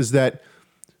is that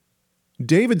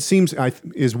David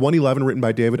is 111 written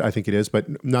by David? I think it is,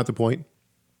 but not the point.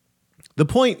 The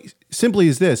point simply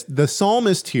is this. The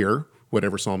psalmist here,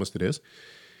 whatever psalmist it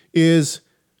is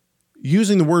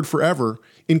using the word forever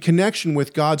in connection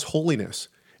with God's holiness.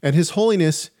 And his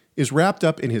holiness is wrapped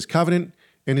up in his covenant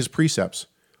and his precepts.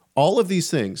 All of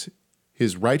these things,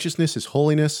 his righteousness, his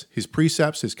holiness, his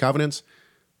precepts, his covenants,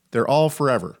 they're all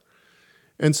forever.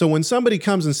 And so when somebody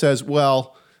comes and says,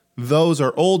 well, those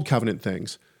are old covenant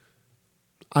things,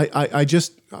 I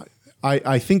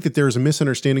think that there's a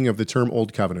misunderstanding of the term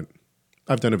old covenant.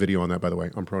 I've done a video on that, by the way,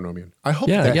 on pronomian. I hope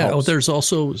that helps. Oh, there's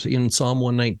also in Psalm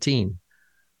 119,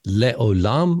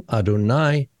 Le'olam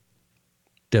Adonai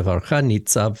devarcha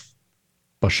nitzav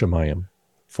b'shamayim.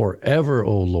 Forever,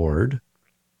 O Lord,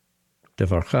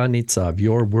 devarcha nitzav,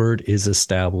 your word is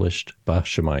established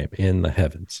b'shamayim, in the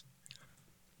heavens.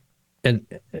 And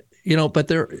but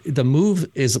the move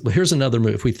is, here's another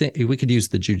move. If we think we could use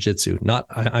the jujitsu,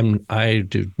 I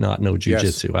do not know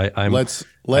jujitsu. Yes.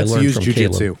 Let's use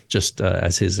jujitsu just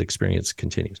as his experience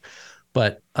continues.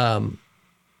 But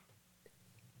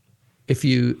if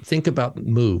you think about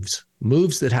moves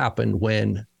that happen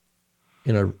when,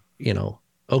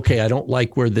 okay, I don't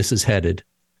like where this is headed.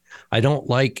 I don't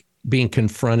like being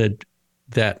confronted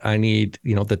that I need,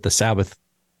 that the Sabbath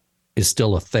is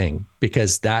still a thing,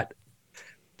 because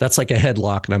that's like a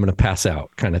headlock and I'm going to pass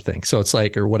out kind of thing. So it's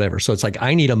like, or whatever. So it's like,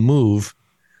 I need a move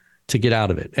to get out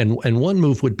of it. And one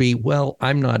move would be, well,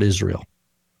 I'm not Israel.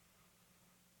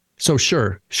 So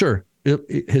sure.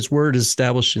 His word is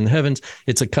established in the heavens.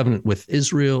 It's a covenant with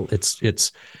Israel.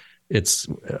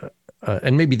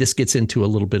 And maybe this gets into a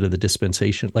little bit of the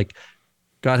dispensation. Like,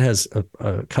 God has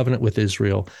a covenant with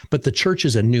Israel, but the church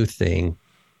is a new thing,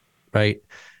 right?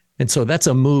 And so that's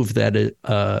a move that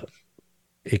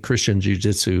a Christian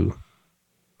jiu-jitsu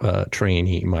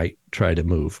trainee might try to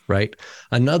move, right?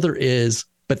 Another is,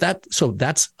 so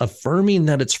that's affirming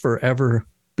that it's forever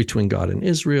between God and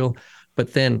Israel,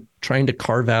 but then trying to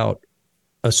carve out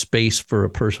a space for a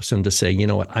person to say, you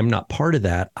know what, I'm not part of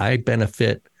that. I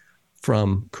benefit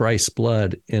from Christ's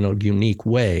blood in a unique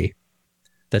way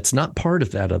that's not part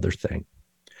of that other thing.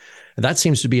 And that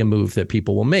seems to be a move that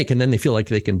people will make. And then they feel like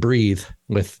they can breathe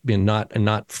and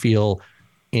not feel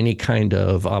any kind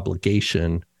of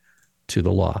obligation to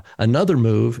the law. Another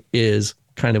move is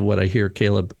kind of what I hear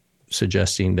Caleb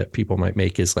suggesting that people might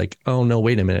make, is like, oh no,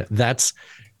 wait a minute. That's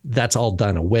all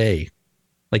done away.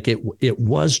 Like it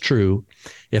was true.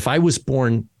 If I was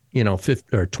born,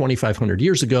 2,500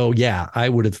 years ago, yeah, I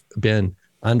would have been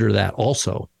under that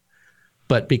also.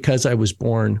 But because I was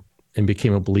born and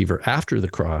became a believer after the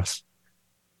cross,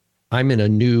 I'm in a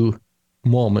new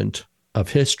moment of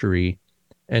history.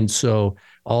 And so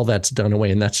all that's done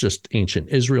away. And that's just ancient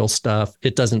Israel stuff.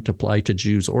 It doesn't apply to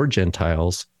Jews or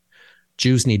Gentiles.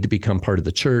 Jews need to become part of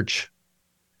the church.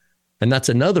 And that's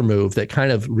another move that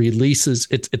kind of releases,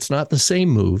 it's not the same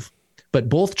move, but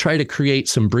both try to create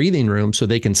some breathing room so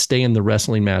they can stay in the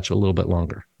wrestling match a little bit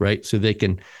longer, right? So they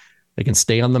can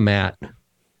stay on the mat,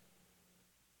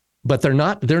 but they're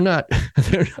not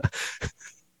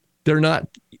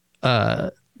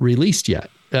released yet,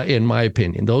 in my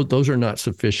opinion. Those are not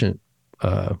sufficient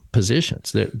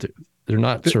positions. They're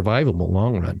not survivable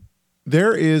long run.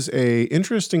 There is a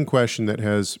interesting question that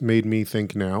has made me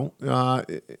think now,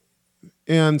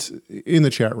 and in the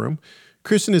chat room,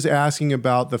 Kristen is asking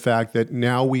about the fact that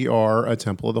now we are a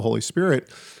temple of the Holy Spirit.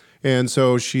 And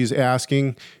so she's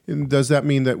asking, does that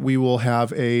mean that we will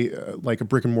have a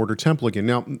brick and mortar temple again?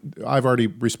 Now, I've already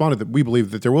responded that we believe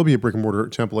that there will be a brick and mortar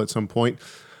temple at some point.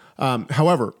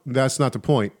 However, that's not the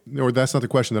point, or that's not the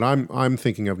question that I'm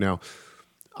thinking of now.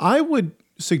 I would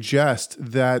suggest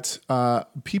that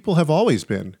people have always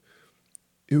been,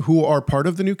 who are part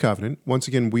of the new covenant. Once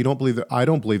again, I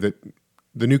don't believe that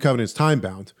the new covenant is time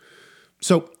bound.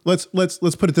 So let's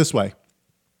put it this way: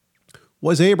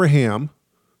 was Abraham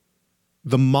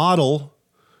the model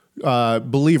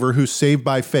believer who's saved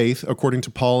by faith, according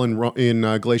to Paul in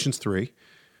Galatians 3?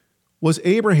 Was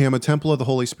Abraham a temple of the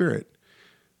Holy Spirit?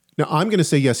 Now, I'm going to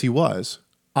say yes, he was.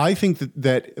 I think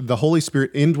that the Holy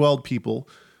Spirit indwelled people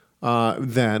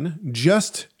then,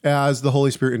 just as the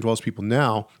Holy Spirit indwells people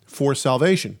now for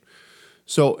salvation.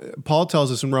 So Paul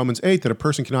tells us in Romans 8 that a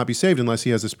person cannot be saved unless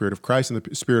he has the Spirit of Christ and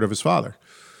the Spirit of his Father.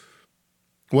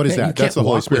 What is that? That's the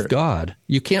Holy Spirit. With God.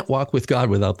 You can't walk with God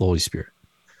without the Holy Spirit.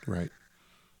 Right.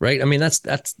 Right. I mean, that's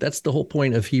the whole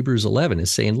point of Hebrews 11,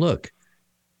 is saying, look,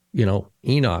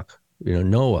 Enoch,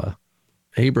 Noah,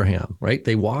 Abraham, right?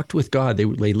 They walked with God.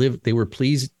 They were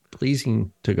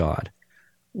pleasing to God.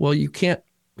 Well, you can't,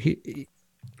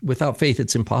 without faith,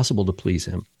 it's impossible to please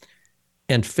him.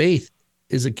 And faith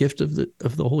is a gift of the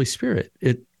Holy Spirit.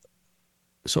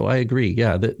 So I agree.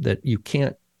 Yeah. That you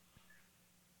can't,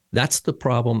 that's the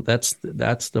problem. That's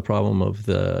the problem of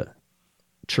the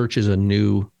church is a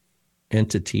new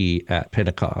entity at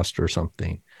Pentecost or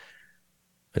something.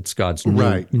 It's God's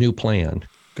new plan.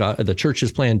 God, the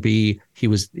church's plan B, he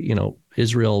was,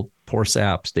 Israel, poor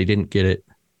saps. They didn't get it.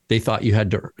 They thought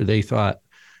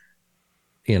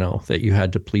that you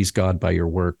had to please God by your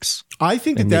works. I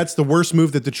think that's the worst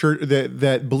move that the church,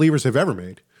 that believers have ever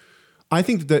made. I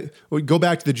think that we go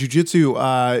back to the jiu-jitsu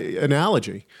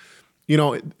analogy.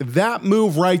 That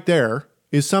move right there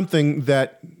is something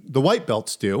that the white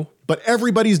belts do, but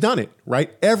everybody's done it,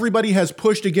 right? Everybody has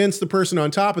pushed against the person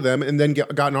on top of them and then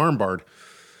gotten armbarred.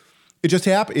 It just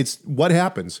happens. It's what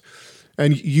happens.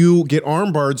 And you get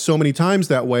armbarred so many times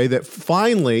that way that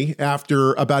finally,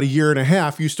 after about a year and a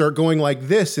half, you start going like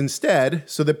this instead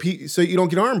so you don't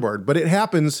get armbarred. But it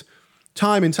happens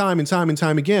time and time and time and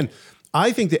time again.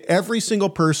 I think that every single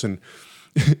person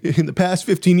in the past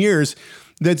 15 years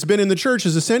that's been in the church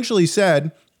has essentially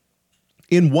said,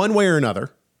 in one way or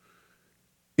another,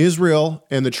 Israel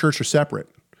and the church are separate.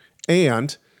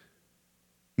 And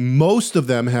most of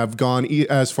them have gone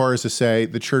as far as to say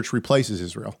the church replaces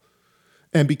Israel.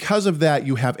 And because of that,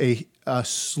 you have a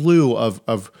slew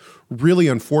of really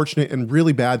unfortunate and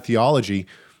really bad theology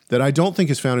that I don't think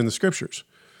is found in the scriptures.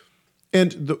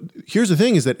 And here's the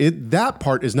thing is that that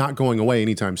part is not going away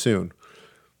anytime soon.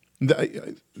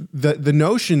 The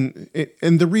notion,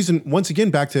 and the reason, once again,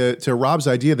 back to Rob's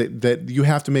idea that you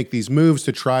have to make these moves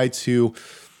to try to,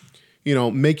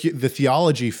 make the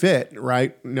theology fit,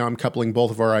 right? Now I'm coupling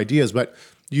both of our ideas, but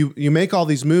you make all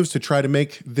these moves to try to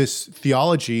make this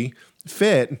theology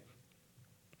fit.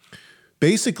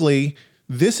 Basically,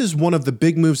 this is one of the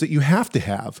big moves that you have to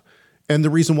have. And the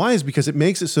reason why is because it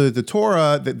makes it so that the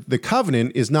Torah, the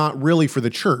covenant, is not really for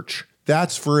the church.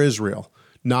 That's for Israel,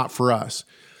 not for us.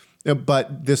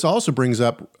 But this also brings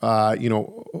up,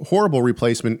 horrible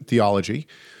replacement theology,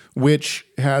 which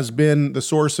has been the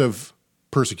source of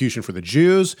persecution for the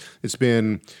Jews. It's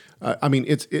been,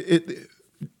 it's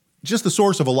just the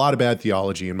source of a lot of bad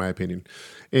theology, in my opinion.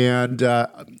 And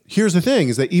here's the thing,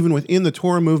 is that even within the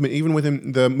Torah movement, even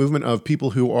within the movement of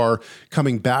people who are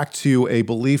coming back to a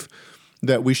belief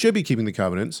that we should be keeping the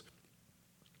covenants,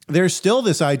 there's still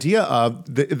this idea of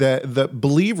the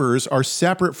believers are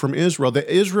separate from Israel,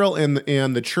 that Israel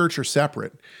and the church are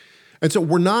separate. And so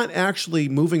we're not actually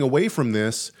moving away from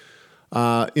this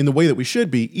in the way that we should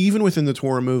be, even within the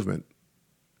Torah movement.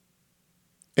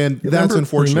 And that's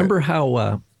unfortunate. Remember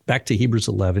how, back to Hebrews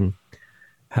 11,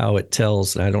 how it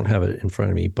tells, and I don't have it in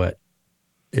front of me, but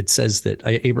it says that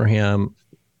Abraham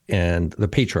and the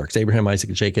patriarchs, Abraham, Isaac,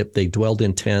 and Jacob, they dwelled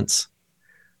in tents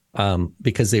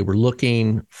because they were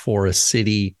looking for a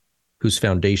city whose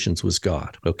foundations was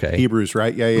God. Okay. Hebrews,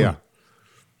 right? Yeah.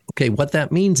 Okay. What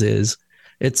that means is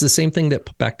it's the same thing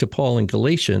that back to Paul in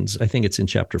Galatians, I think it's in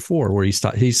chapter 4, where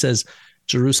he says,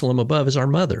 Jerusalem above is our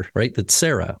mother, right? That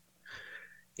Sarah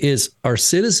is our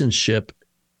citizenship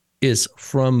is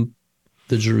from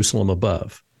the Jerusalem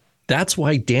above. That's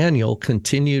why Daniel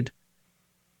continued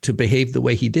to behave the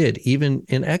way he did, even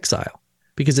in exile,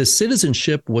 because his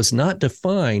citizenship was not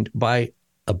defined by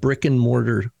a brick and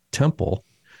mortar temple.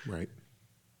 Right.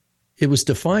 It was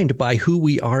defined by who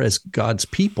we are as God's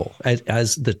people,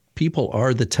 as the people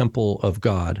are the temple of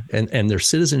God, and their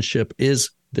citizenship is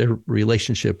their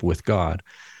relationship with God.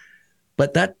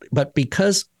 But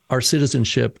because our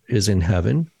citizenship is in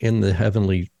heaven, in the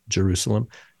heavenly Jerusalem,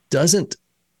 doesn't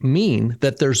mean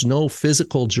that there's no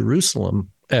physical Jerusalem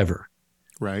ever.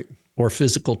 Right. Or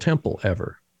physical temple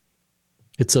ever.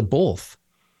 It's a both.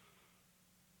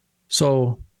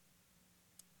 So,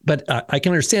 but I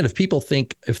can understand if people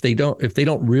think if they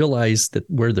don't realize that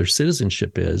where their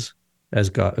citizenship is as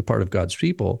God, a part of God's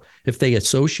people, if they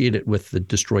associate it with the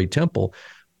destroyed temple,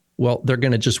 well, they're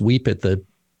going to just weep at the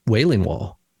Wailing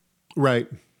Wall. Right.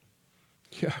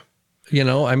 Yeah.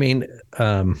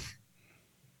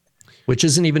 Which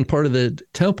isn't even part of the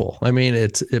temple. I mean,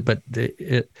 it's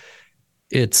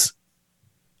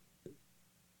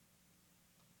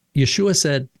Yeshua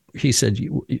said,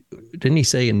 didn't he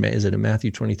say is it in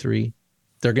Matthew 23?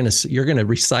 You're going to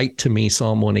recite to me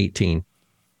Psalm 118.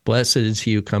 Blessed is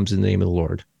he who comes in the name of the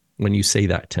Lord. When you say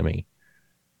that to me,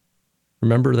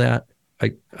 remember that.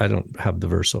 I don't have the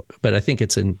verse, but I think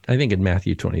in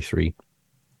Matthew 23.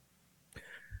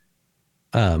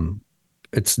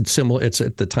 It's similar. It's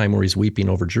at the time where he's weeping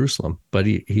over Jerusalem, but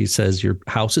he says, your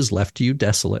house is left to you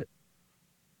desolate,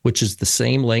 which is the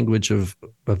same language of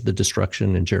the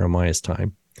destruction in Jeremiah's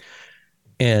time.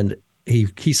 And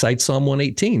he cites Psalm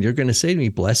 118. You're going to say to me,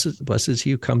 blessed is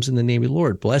he who comes in the name of the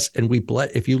Lord.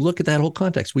 If you look at that whole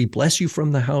context, we bless you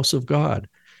from the house of God.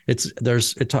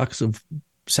 It talks of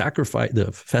sacrifice,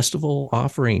 the festival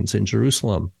offerings in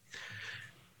Jerusalem.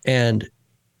 And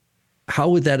how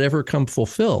would that ever come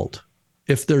fulfilled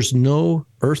if there's no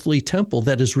earthly temple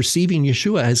that is receiving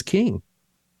Yeshua as king?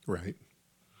 Right.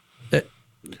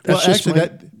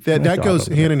 That goes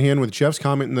hand in hand with Jeff's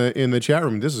comment in the chat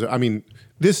room.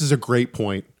 This is a great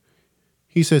point.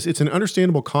 He says it's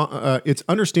it's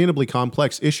understandably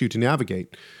complex issue to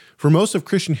navigate. For most of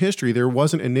Christian history, there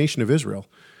wasn't a nation of Israel.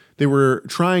 They were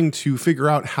trying to figure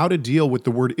out how to deal with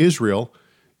the word Israel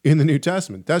in the New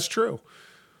Testament. That's true.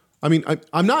 I mean,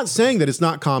 I'm not saying that it's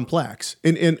not complex.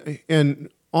 And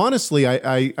honestly,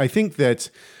 I think that.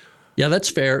 Yeah, that's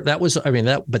fair. That was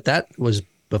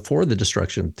before the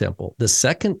destruction of the temple. The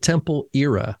Second Temple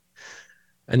era,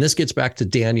 and this gets back to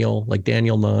Daniel, like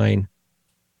Daniel 9,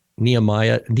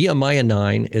 Nehemiah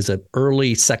 9 is an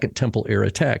early Second Temple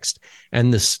era text.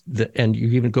 And and you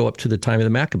even go up to the time of the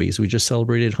Maccabees. We just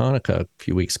celebrated Hanukkah a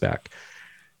few weeks back.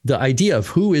 The idea of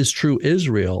who is true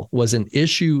Israel was an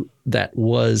issue that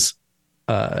was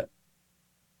a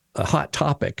hot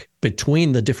topic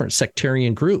between the different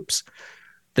sectarian groups.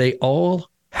 They all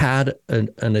had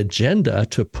an agenda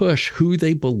to push who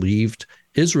they believed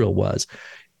Israel was.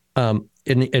 And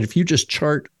if you just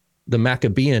chart the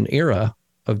Maccabean era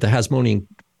of the Hasmonean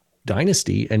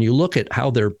dynasty, and you look at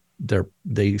how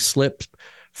they slipped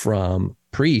from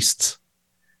priests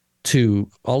to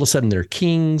all of a sudden they're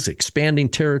kings, expanding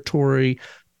territory,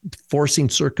 forcing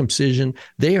circumcision.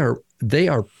 They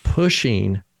are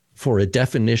pushing for a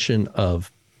definition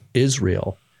of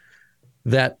Israel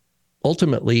that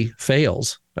ultimately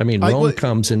fails. I mean, Rome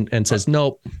comes and says,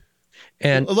 nope.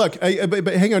 And look, but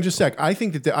hang on just a sec. I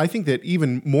think that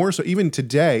even more so, even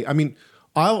today, I mean,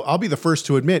 I'll be the first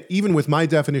to admit, even with my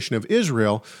definition of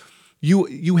Israel,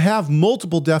 you have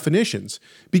multiple definitions,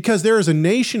 because there is a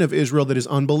nation of Israel that is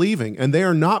unbelieving, and they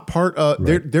are not part of,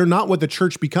 right. They're not what the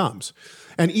church becomes.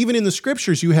 And even in the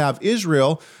scriptures, you have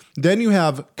Israel, then you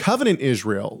have covenant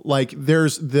Israel. Like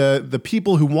there's the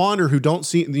people who wander, who don't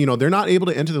see, they're not able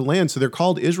to enter the land. So they're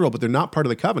called Israel, but they're not part of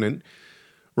the covenant,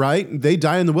 right? They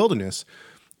die in the wilderness.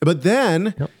 But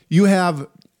then you have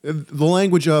the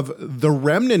language of the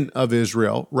remnant of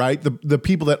Israel, right? The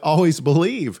people that always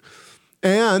believe.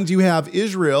 And you have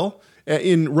Israel.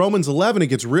 In Romans 11, it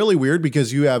gets really weird,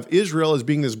 because you have Israel as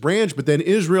being this branch, but then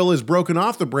Israel is broken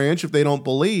off the branch if they don't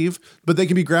believe, but they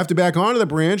can be grafted back onto the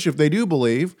branch if they do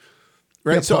believe.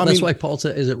 Right. Yeah, so that's why Paul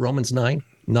said, is it Romans 9?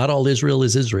 Not all Israel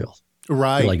is Israel.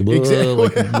 Right. Like, exactly.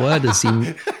 Like, what is he?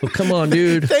 Well, come on,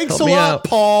 dude. Thanks a lot,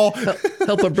 Paul.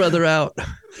 Help a brother out.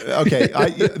 Okay.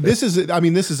 This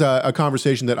is a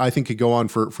conversation that I think could go on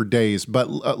for days, but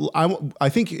I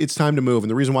think it's time to move. And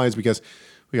the reason why is because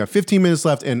we got 15 minutes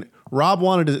left, and Rob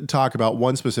wanted to talk about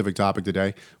one specific topic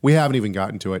today. We haven't even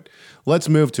gotten to it. Let's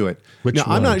move to it. Which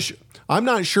one? I'm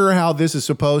not sure how this is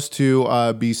supposed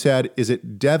to be said. Is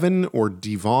it Devon or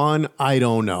Devon? I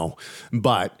don't know,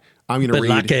 but I'm going to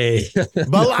read.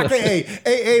 Balake.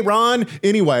 Hey, Ron.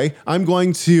 Anyway, I'm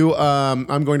going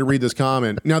to read this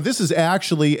comment. Now, this was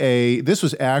actually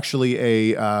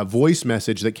a voice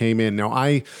message that came in. Now,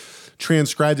 I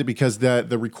transcribed it because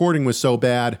the recording was so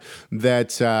bad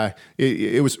that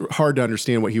it was hard to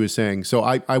understand what he was saying. So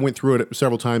I went through it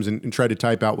several times and tried to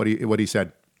type out what he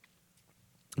said.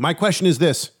 My question is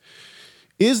this: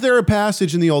 is there a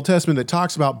passage in the Old Testament that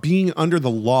talks about being under the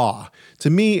law? To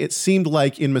me, it seemed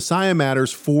like in Messiah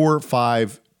Matters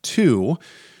 4:5-2,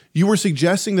 you were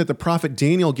suggesting that the prophet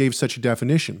Daniel gave such a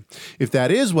definition. If that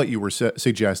is what you were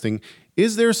suggesting,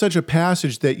 is there such a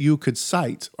passage that you could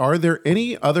cite? Are there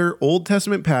any other Old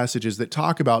Testament passages that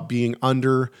talk about being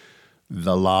under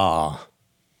the law?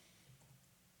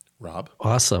 Rob?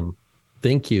 Awesome.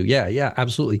 Thank you. Yeah,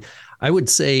 absolutely. I would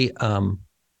say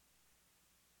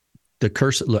the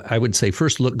curse, I would say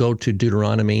first go to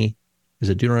Deuteronomy. Is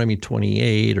it Deuteronomy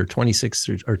 28 or 26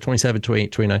 or 27,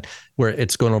 28, 29, where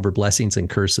it's going over blessings and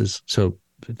curses. So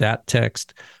that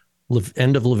text,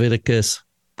 end of Leviticus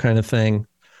kind of thing.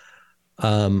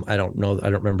 I don't know. I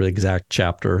don't remember the exact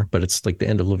chapter, but it's like the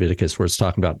end of Leviticus where it's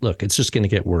talking about, look, it's just going to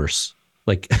get worse.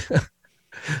 Like,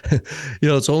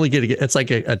 it's only going to get, it's like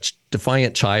a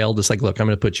defiant child. It's like, look, I'm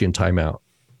going to put you in timeout.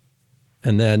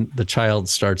 And then the child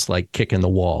starts like kicking the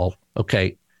wall.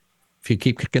 Okay, if you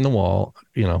keep kicking the wall,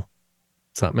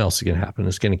 something else is going to happen.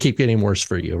 It's going to keep getting worse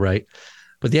for you, right?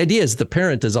 But the idea is the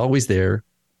parent is always there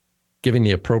giving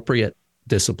the appropriate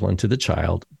discipline to the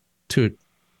child to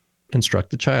instruct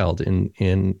the child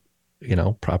in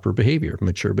proper behavior,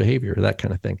 mature behavior, that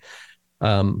kind of thing.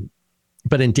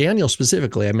 But in Daniel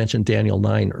specifically, I mentioned Daniel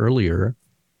 9 earlier.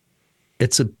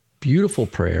 It's a beautiful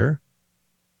prayer.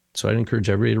 So I'd encourage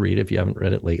everybody to read it if you haven't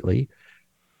read it lately.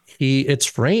 It's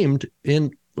framed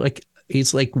in like,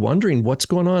 he's like wondering what's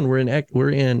going on. We're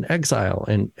in exile.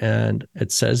 And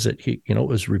it says that it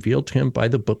was revealed to him by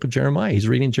the book of Jeremiah. He's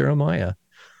reading Jeremiah.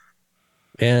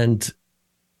 And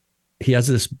he has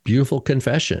this beautiful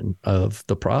confession of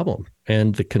the problem.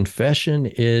 And the confession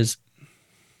is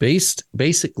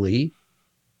basically,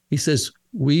 he says,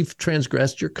 we've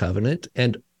transgressed your covenant,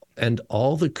 and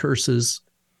all the curses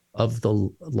of the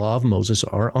law of Moses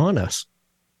are on us.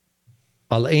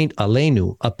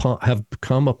 Aleinu, have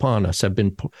come upon us, have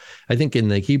been, I think in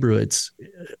the Hebrew it's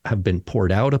have been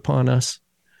poured out upon us.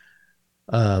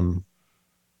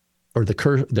 Or the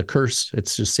curse,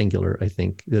 it's just singular, I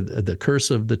think. The curse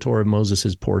of the Torah of Moses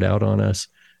is poured out on us.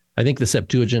 I think the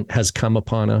Septuagint has come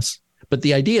upon us. But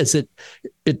the idea is that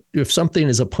if something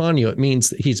is upon you, it means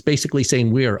that he's basically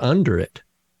saying we are under it.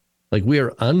 Like we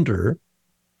are under.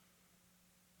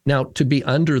 Now, to be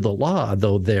under the law,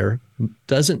 though, there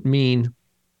doesn't mean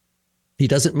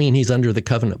he's under the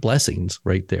covenant blessings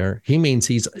right there. He means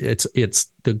it's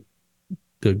the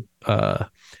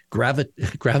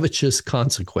gravitous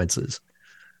consequences,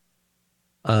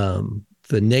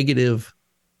 the negative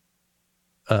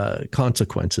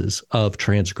consequences of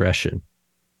transgression.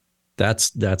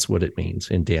 That's what it means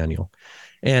in Daniel.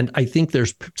 And I think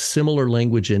there's similar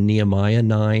language in Nehemiah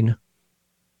 9,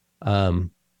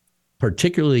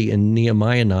 particularly in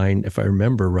Nehemiah 9, if I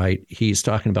remember right, he's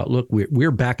talking about, look,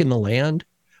 we're back in the land.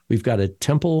 We've got a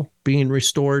temple being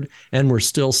restored, and we're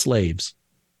still slaves.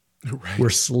 Right.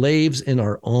 We're slaves in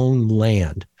our own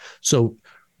land. So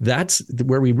that's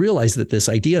where we realize that this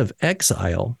idea of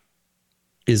exile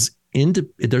is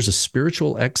there's a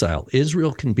spiritual exile.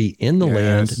 Israel can be in the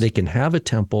land, they can have a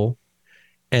temple,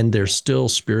 and they're still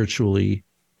spiritually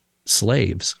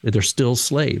slaves. They're still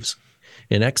slaves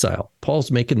in exile. Paul's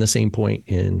making the same point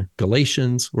in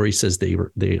Galatians, where he says they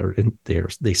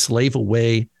slave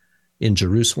away in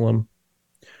Jerusalem,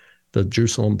 the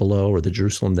Jerusalem below, or the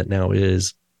Jerusalem that now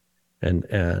is,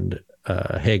 and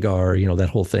Hagar, that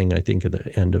whole thing, I think at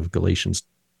the end of Galatians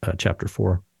chapter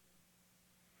 4.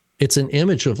 It's an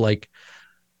image of and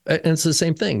it's the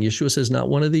same thing. Yeshua says, not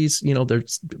one of these, they're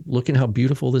looking how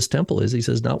beautiful this temple is. He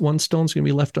says, not one stone's going to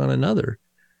be left on another.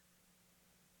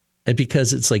 And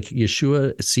because it's like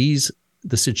Yeshua sees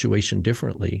the situation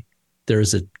differently, there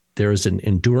is an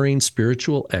enduring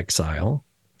spiritual exile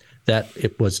that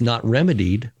it was not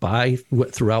remedied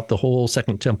throughout the whole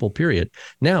Second Temple period.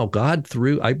 Now, God,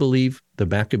 through, I believe, the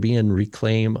Maccabean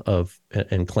reclaim of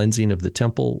and cleansing of the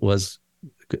temple, was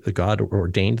God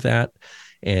ordained that.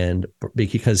 And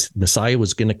because Messiah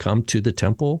was going to come to the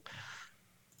temple,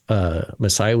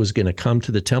 Messiah was going to come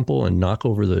to the temple and knock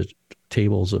over the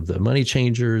tables of the money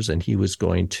changers, and he was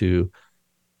going to,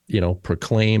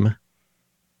 proclaim,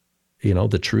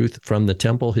 the truth from the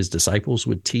temple. His disciples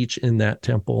would teach in that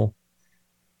temple.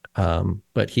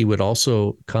 But he would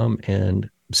also come and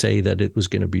say that it was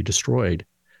going to be destroyed.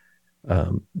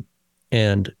 But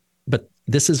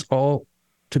this is all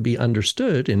to be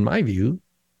understood, in my view,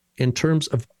 in terms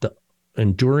of the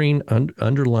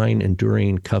underlying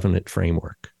enduring covenant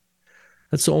framework.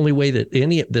 That's the only way that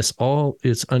any of this all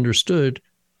is understood,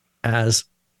 as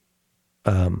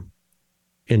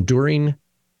enduring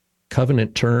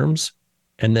covenant terms,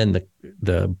 and then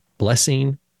the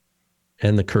blessing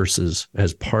and the curses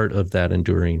as part of that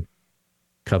enduring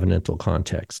covenantal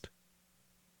context.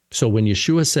 So when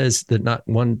Yeshua says that not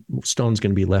one stone's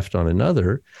going to be left on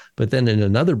another, but then in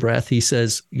another breath, he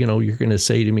says, you're going to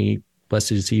say to me,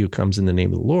 blessed is he who comes in the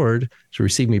name of the Lord to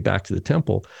receive me back to the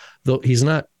temple. Though he's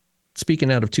not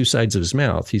speaking out of two sides of his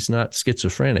mouth. He's not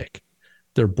schizophrenic.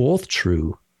 They're both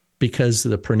true, because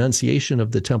the pronunciation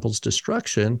of the temple's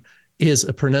destruction is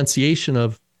a pronunciation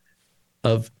of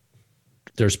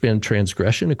there's been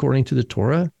transgression according to the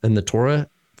Torah, and the Torah,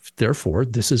 therefore,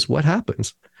 this is what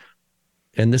happens.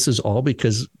 And this is all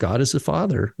because God is the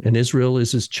Father and Israel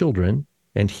is his children,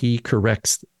 and he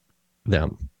corrects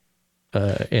them.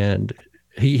 And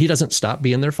he doesn't stop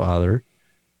being their father.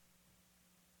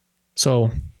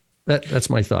 So that's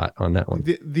my thought on that one.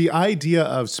 The idea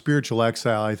of spiritual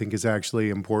exile, I think, is actually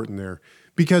important there.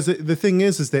 Because the thing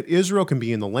is that Israel can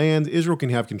be in the land, Israel can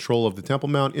have control of the Temple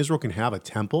Mount, Israel can have a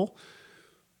temple,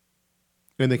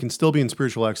 and they can still be in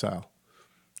spiritual exile.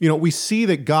 We see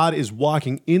that God is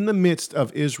walking in the midst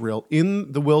of Israel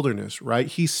in the wilderness, right?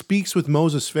 He speaks with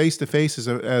Moses face to face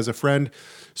as a friend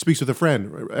speaks with a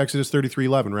friend, Exodus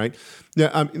 33:11, right?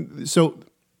 Yeah. So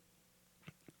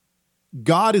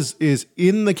God is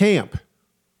in the camp.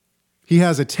 He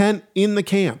has a tent in the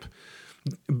camp.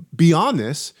 Beyond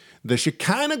this, the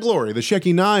Shekinah glory, the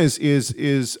Shekinah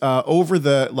is over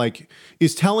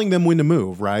is telling them when to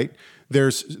move, right?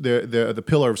 There's the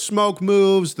pillar of smoke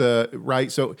moves,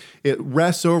 so it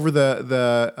rests over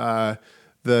the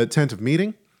tent of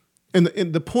meeting. And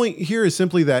the point here is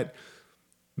simply that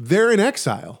they're in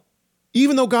exile.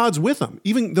 Even though God's with them,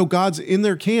 even though God's in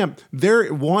their camp,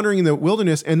 they're wandering in the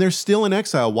wilderness and they're still in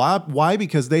exile. Why?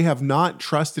 Because they have not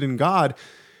trusted in God.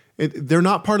 They're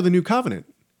not part of the new covenant.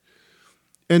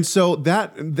 And so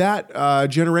that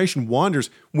generation wanders.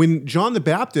 When John the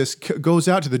Baptist goes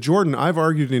out to the Jordan, I've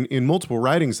argued in multiple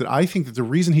writings that I think that the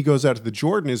reason he goes out to the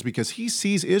Jordan is because he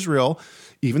sees Israel,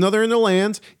 even though they're in the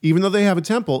land, even though they have a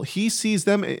temple, he sees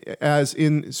them as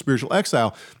in spiritual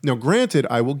exile. Now, granted,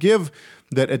 I will give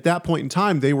that at that point in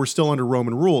time, they were still under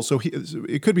Roman rule. So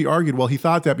it could be argued, well, he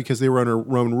thought that because they were under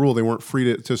Roman rule, they weren't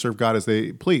free to serve God as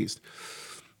they pleased.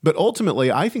 But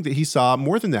ultimately, I think that he saw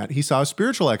more than that. He saw a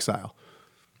spiritual exile.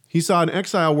 He saw an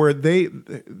exile where the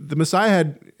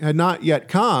Messiah had not yet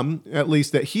come, at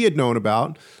least that he had known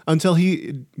about, until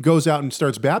he goes out and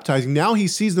starts baptizing. Now he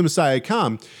sees the Messiah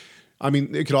come. I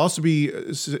mean, it could also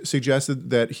be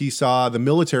suggested that he saw the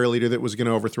military leader that was going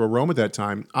to overthrow Rome at that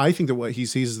time. I think that what he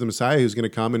sees is the Messiah who's going to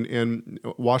come and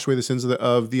wash away the sins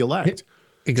of the elect.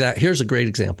 Exactly. Here's a great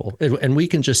example. And we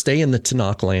can just stay in the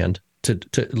Tanakh land to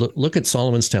look at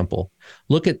Solomon's temple,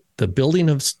 look at the building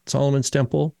of Solomon's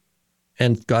temple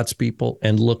and God's people,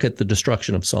 and look at the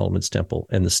destruction of Solomon's temple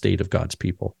and the state of God's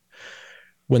people.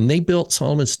 When they built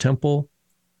Solomon's temple,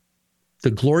 the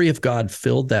glory of God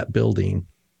filled that building.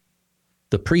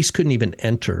 The priests couldn't even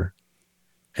enter.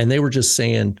 And they were just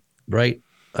saying, right,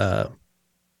 Ki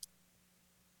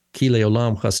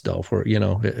leolam chasdo, for,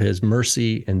 his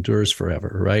mercy endures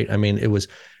forever, right? I mean, it was,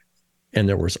 and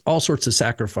there was all sorts of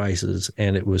sacrifices,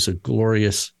 and it was a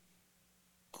glorious.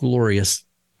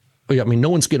 I mean, no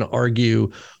one's going to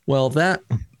argue, well, that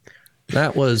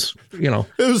was, it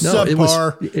was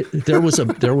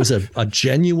subpar. There was a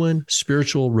genuine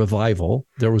spiritual revival.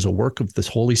 There was a work of the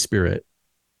Holy Spirit,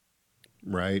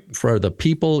 right, for the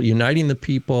people, uniting the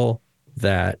people,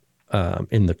 that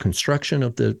in the construction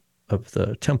of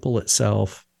the temple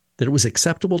itself, that it was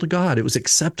acceptable to God. It was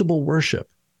acceptable worship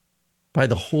by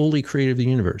the holy creator of the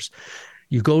universe.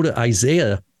 You go to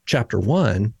Isaiah chapter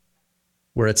 1,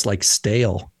 where it's like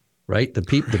stale, right?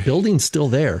 The building's still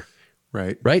there,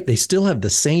 right? They still have the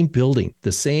same building,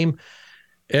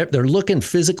 they're looking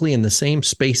physically in the same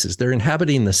spaces. They're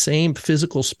inhabiting the same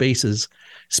physical spaces,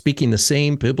 speaking the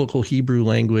same biblical Hebrew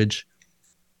language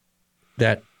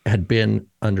that had been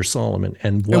under Solomon.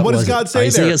 And what does God say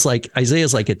Isaiah's like,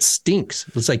 it stinks.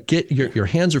 It's like, get your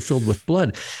hands are filled with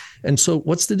blood. And so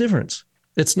what's the difference?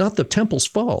 It's not the temple's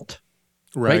fault,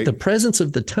 right? The presence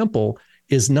of the temple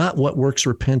is not what works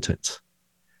repentance.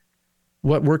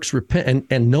 What works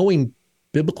and knowing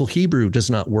biblical Hebrew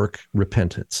does not work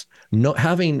repentance.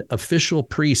 Having official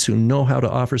priests who know how to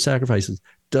offer sacrifices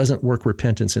doesn't work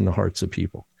repentance in the hearts of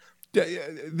people.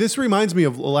 This reminds me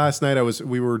of last night.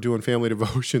 We were doing family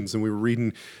devotions and we were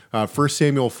reading 1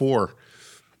 Samuel 4.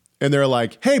 And they're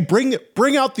like, hey, bring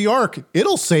out the ark.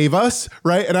 It'll save us,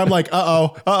 right? And I'm like,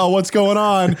 uh-oh, what's going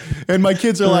on? And my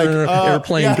kids are like,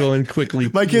 airplane going quickly.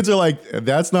 My kids are like,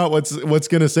 that's not what's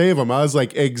going to save them. I was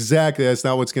like, exactly, that's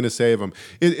not what's going to save them.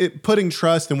 Putting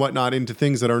trust and whatnot into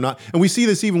things that are not. And we see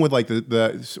this even with like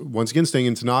the once again, staying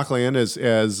in Tanakh land, as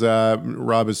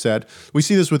Rob has said. We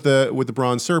see this with the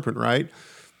bronze serpent, right?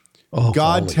 Oh,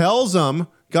 God tells them.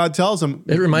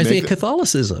 It reminds me of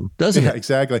Catholicism, doesn't it?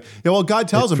 Exactly. Yeah, well, God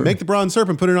tells them, make the bronze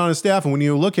serpent, put it on a staff, and when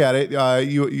you look at it,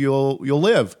 you'll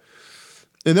live.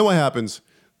 And then what happens?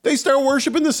 They start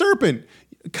worshiping the serpent.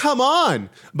 Come on.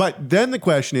 But then the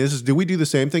question is do we do the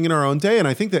same thing in our own day? And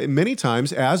I think that many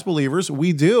times as believers,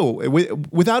 we do,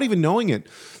 without even knowing it.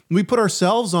 We put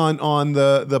ourselves on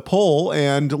the pole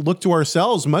and look to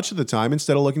ourselves much of the time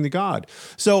instead of looking to God.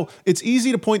 So it's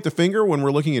easy to point the finger when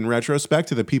we're looking in retrospect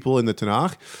to the people in the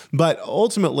Tanakh, but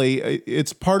ultimately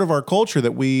it's part of our culture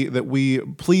that we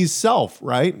please self,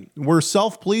 right? We're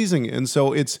self-pleasing, and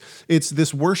so it's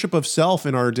this worship of self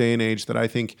in our day and age that I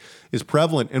think is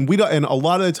prevalent, and a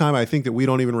lot of the time I think that we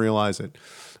don't even realize it.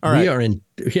 All right. We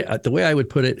are the way I would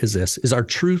put it is this: is our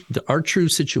true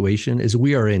situation is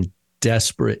we are in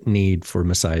desperate need for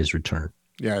Messiah's return.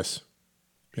 Yes.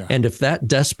 Yeah. And if that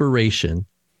desperation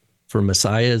for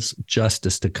Messiah's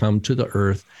justice to come to the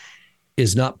earth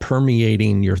is not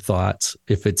permeating your thoughts,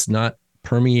 if it's not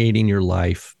permeating your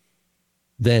life,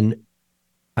 then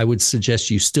I would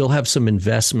suggest you still have some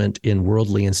investment in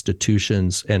worldly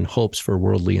institutions and hopes for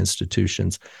worldly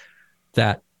institutions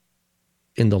that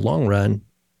in the long run,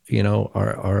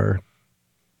 are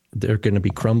they're going to be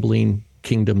crumbling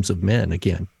kingdoms of men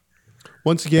again.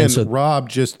 Once again, Rob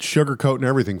just sugarcoating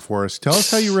everything for us. Tell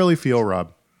us how you really feel,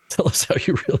 Rob. Tell us how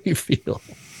you really feel.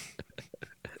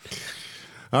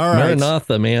 All right.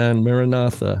 Maranatha, man.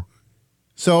 Maranatha.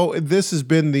 So this has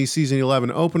been the season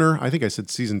 11 opener. I think I said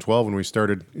season 12 when we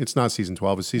started. It's not season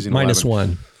 12. It's season minus 11.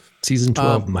 one. Season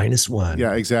 12 minus one.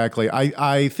 Yeah, exactly.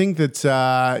 I think that,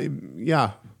 I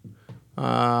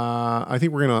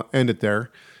think we're going to end it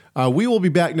there. We will be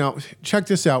back. Now, check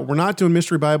this out. We're not doing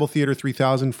Mystery Bible Theater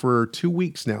 3000 for 2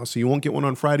 weeks now. So you won't get one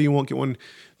on Friday. You won't get one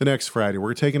the next Friday.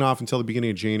 We're taking off until the beginning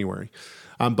of January.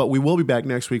 But we will be back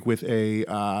next week with a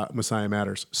Messiah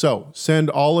Matters. So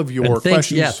send all of your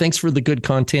questions. Yeah, thanks for the good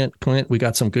content, Clint. We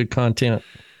got some good content,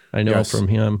 I know, from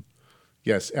him.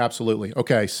 Yes, absolutely.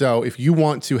 Okay, so if you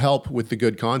want to help with the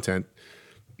good content,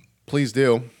 please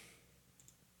do.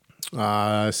 See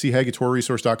Hegg at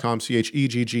TorahResource.com,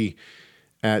 CHEGG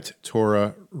at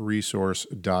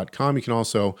TorahResource.com. You can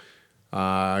also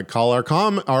call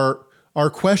our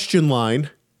question line,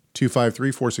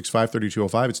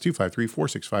 253-465-3205. It's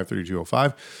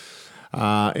 253-465-3205.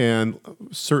 And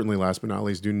certainly, last but not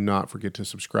least, do not forget to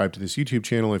subscribe to this YouTube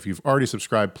channel. If you've already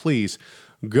subscribed, please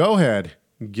go ahead,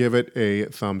 give it a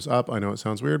thumbs up. I know it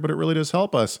sounds weird, but it really does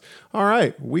help us. All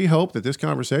right. We hope that this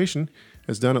conversation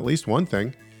has done at least one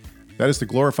thing. That is to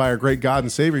glorify our great God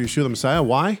and Savior, Yeshua the Messiah.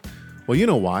 Why? Well, you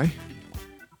know why.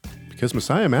 Because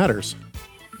Messiah matters.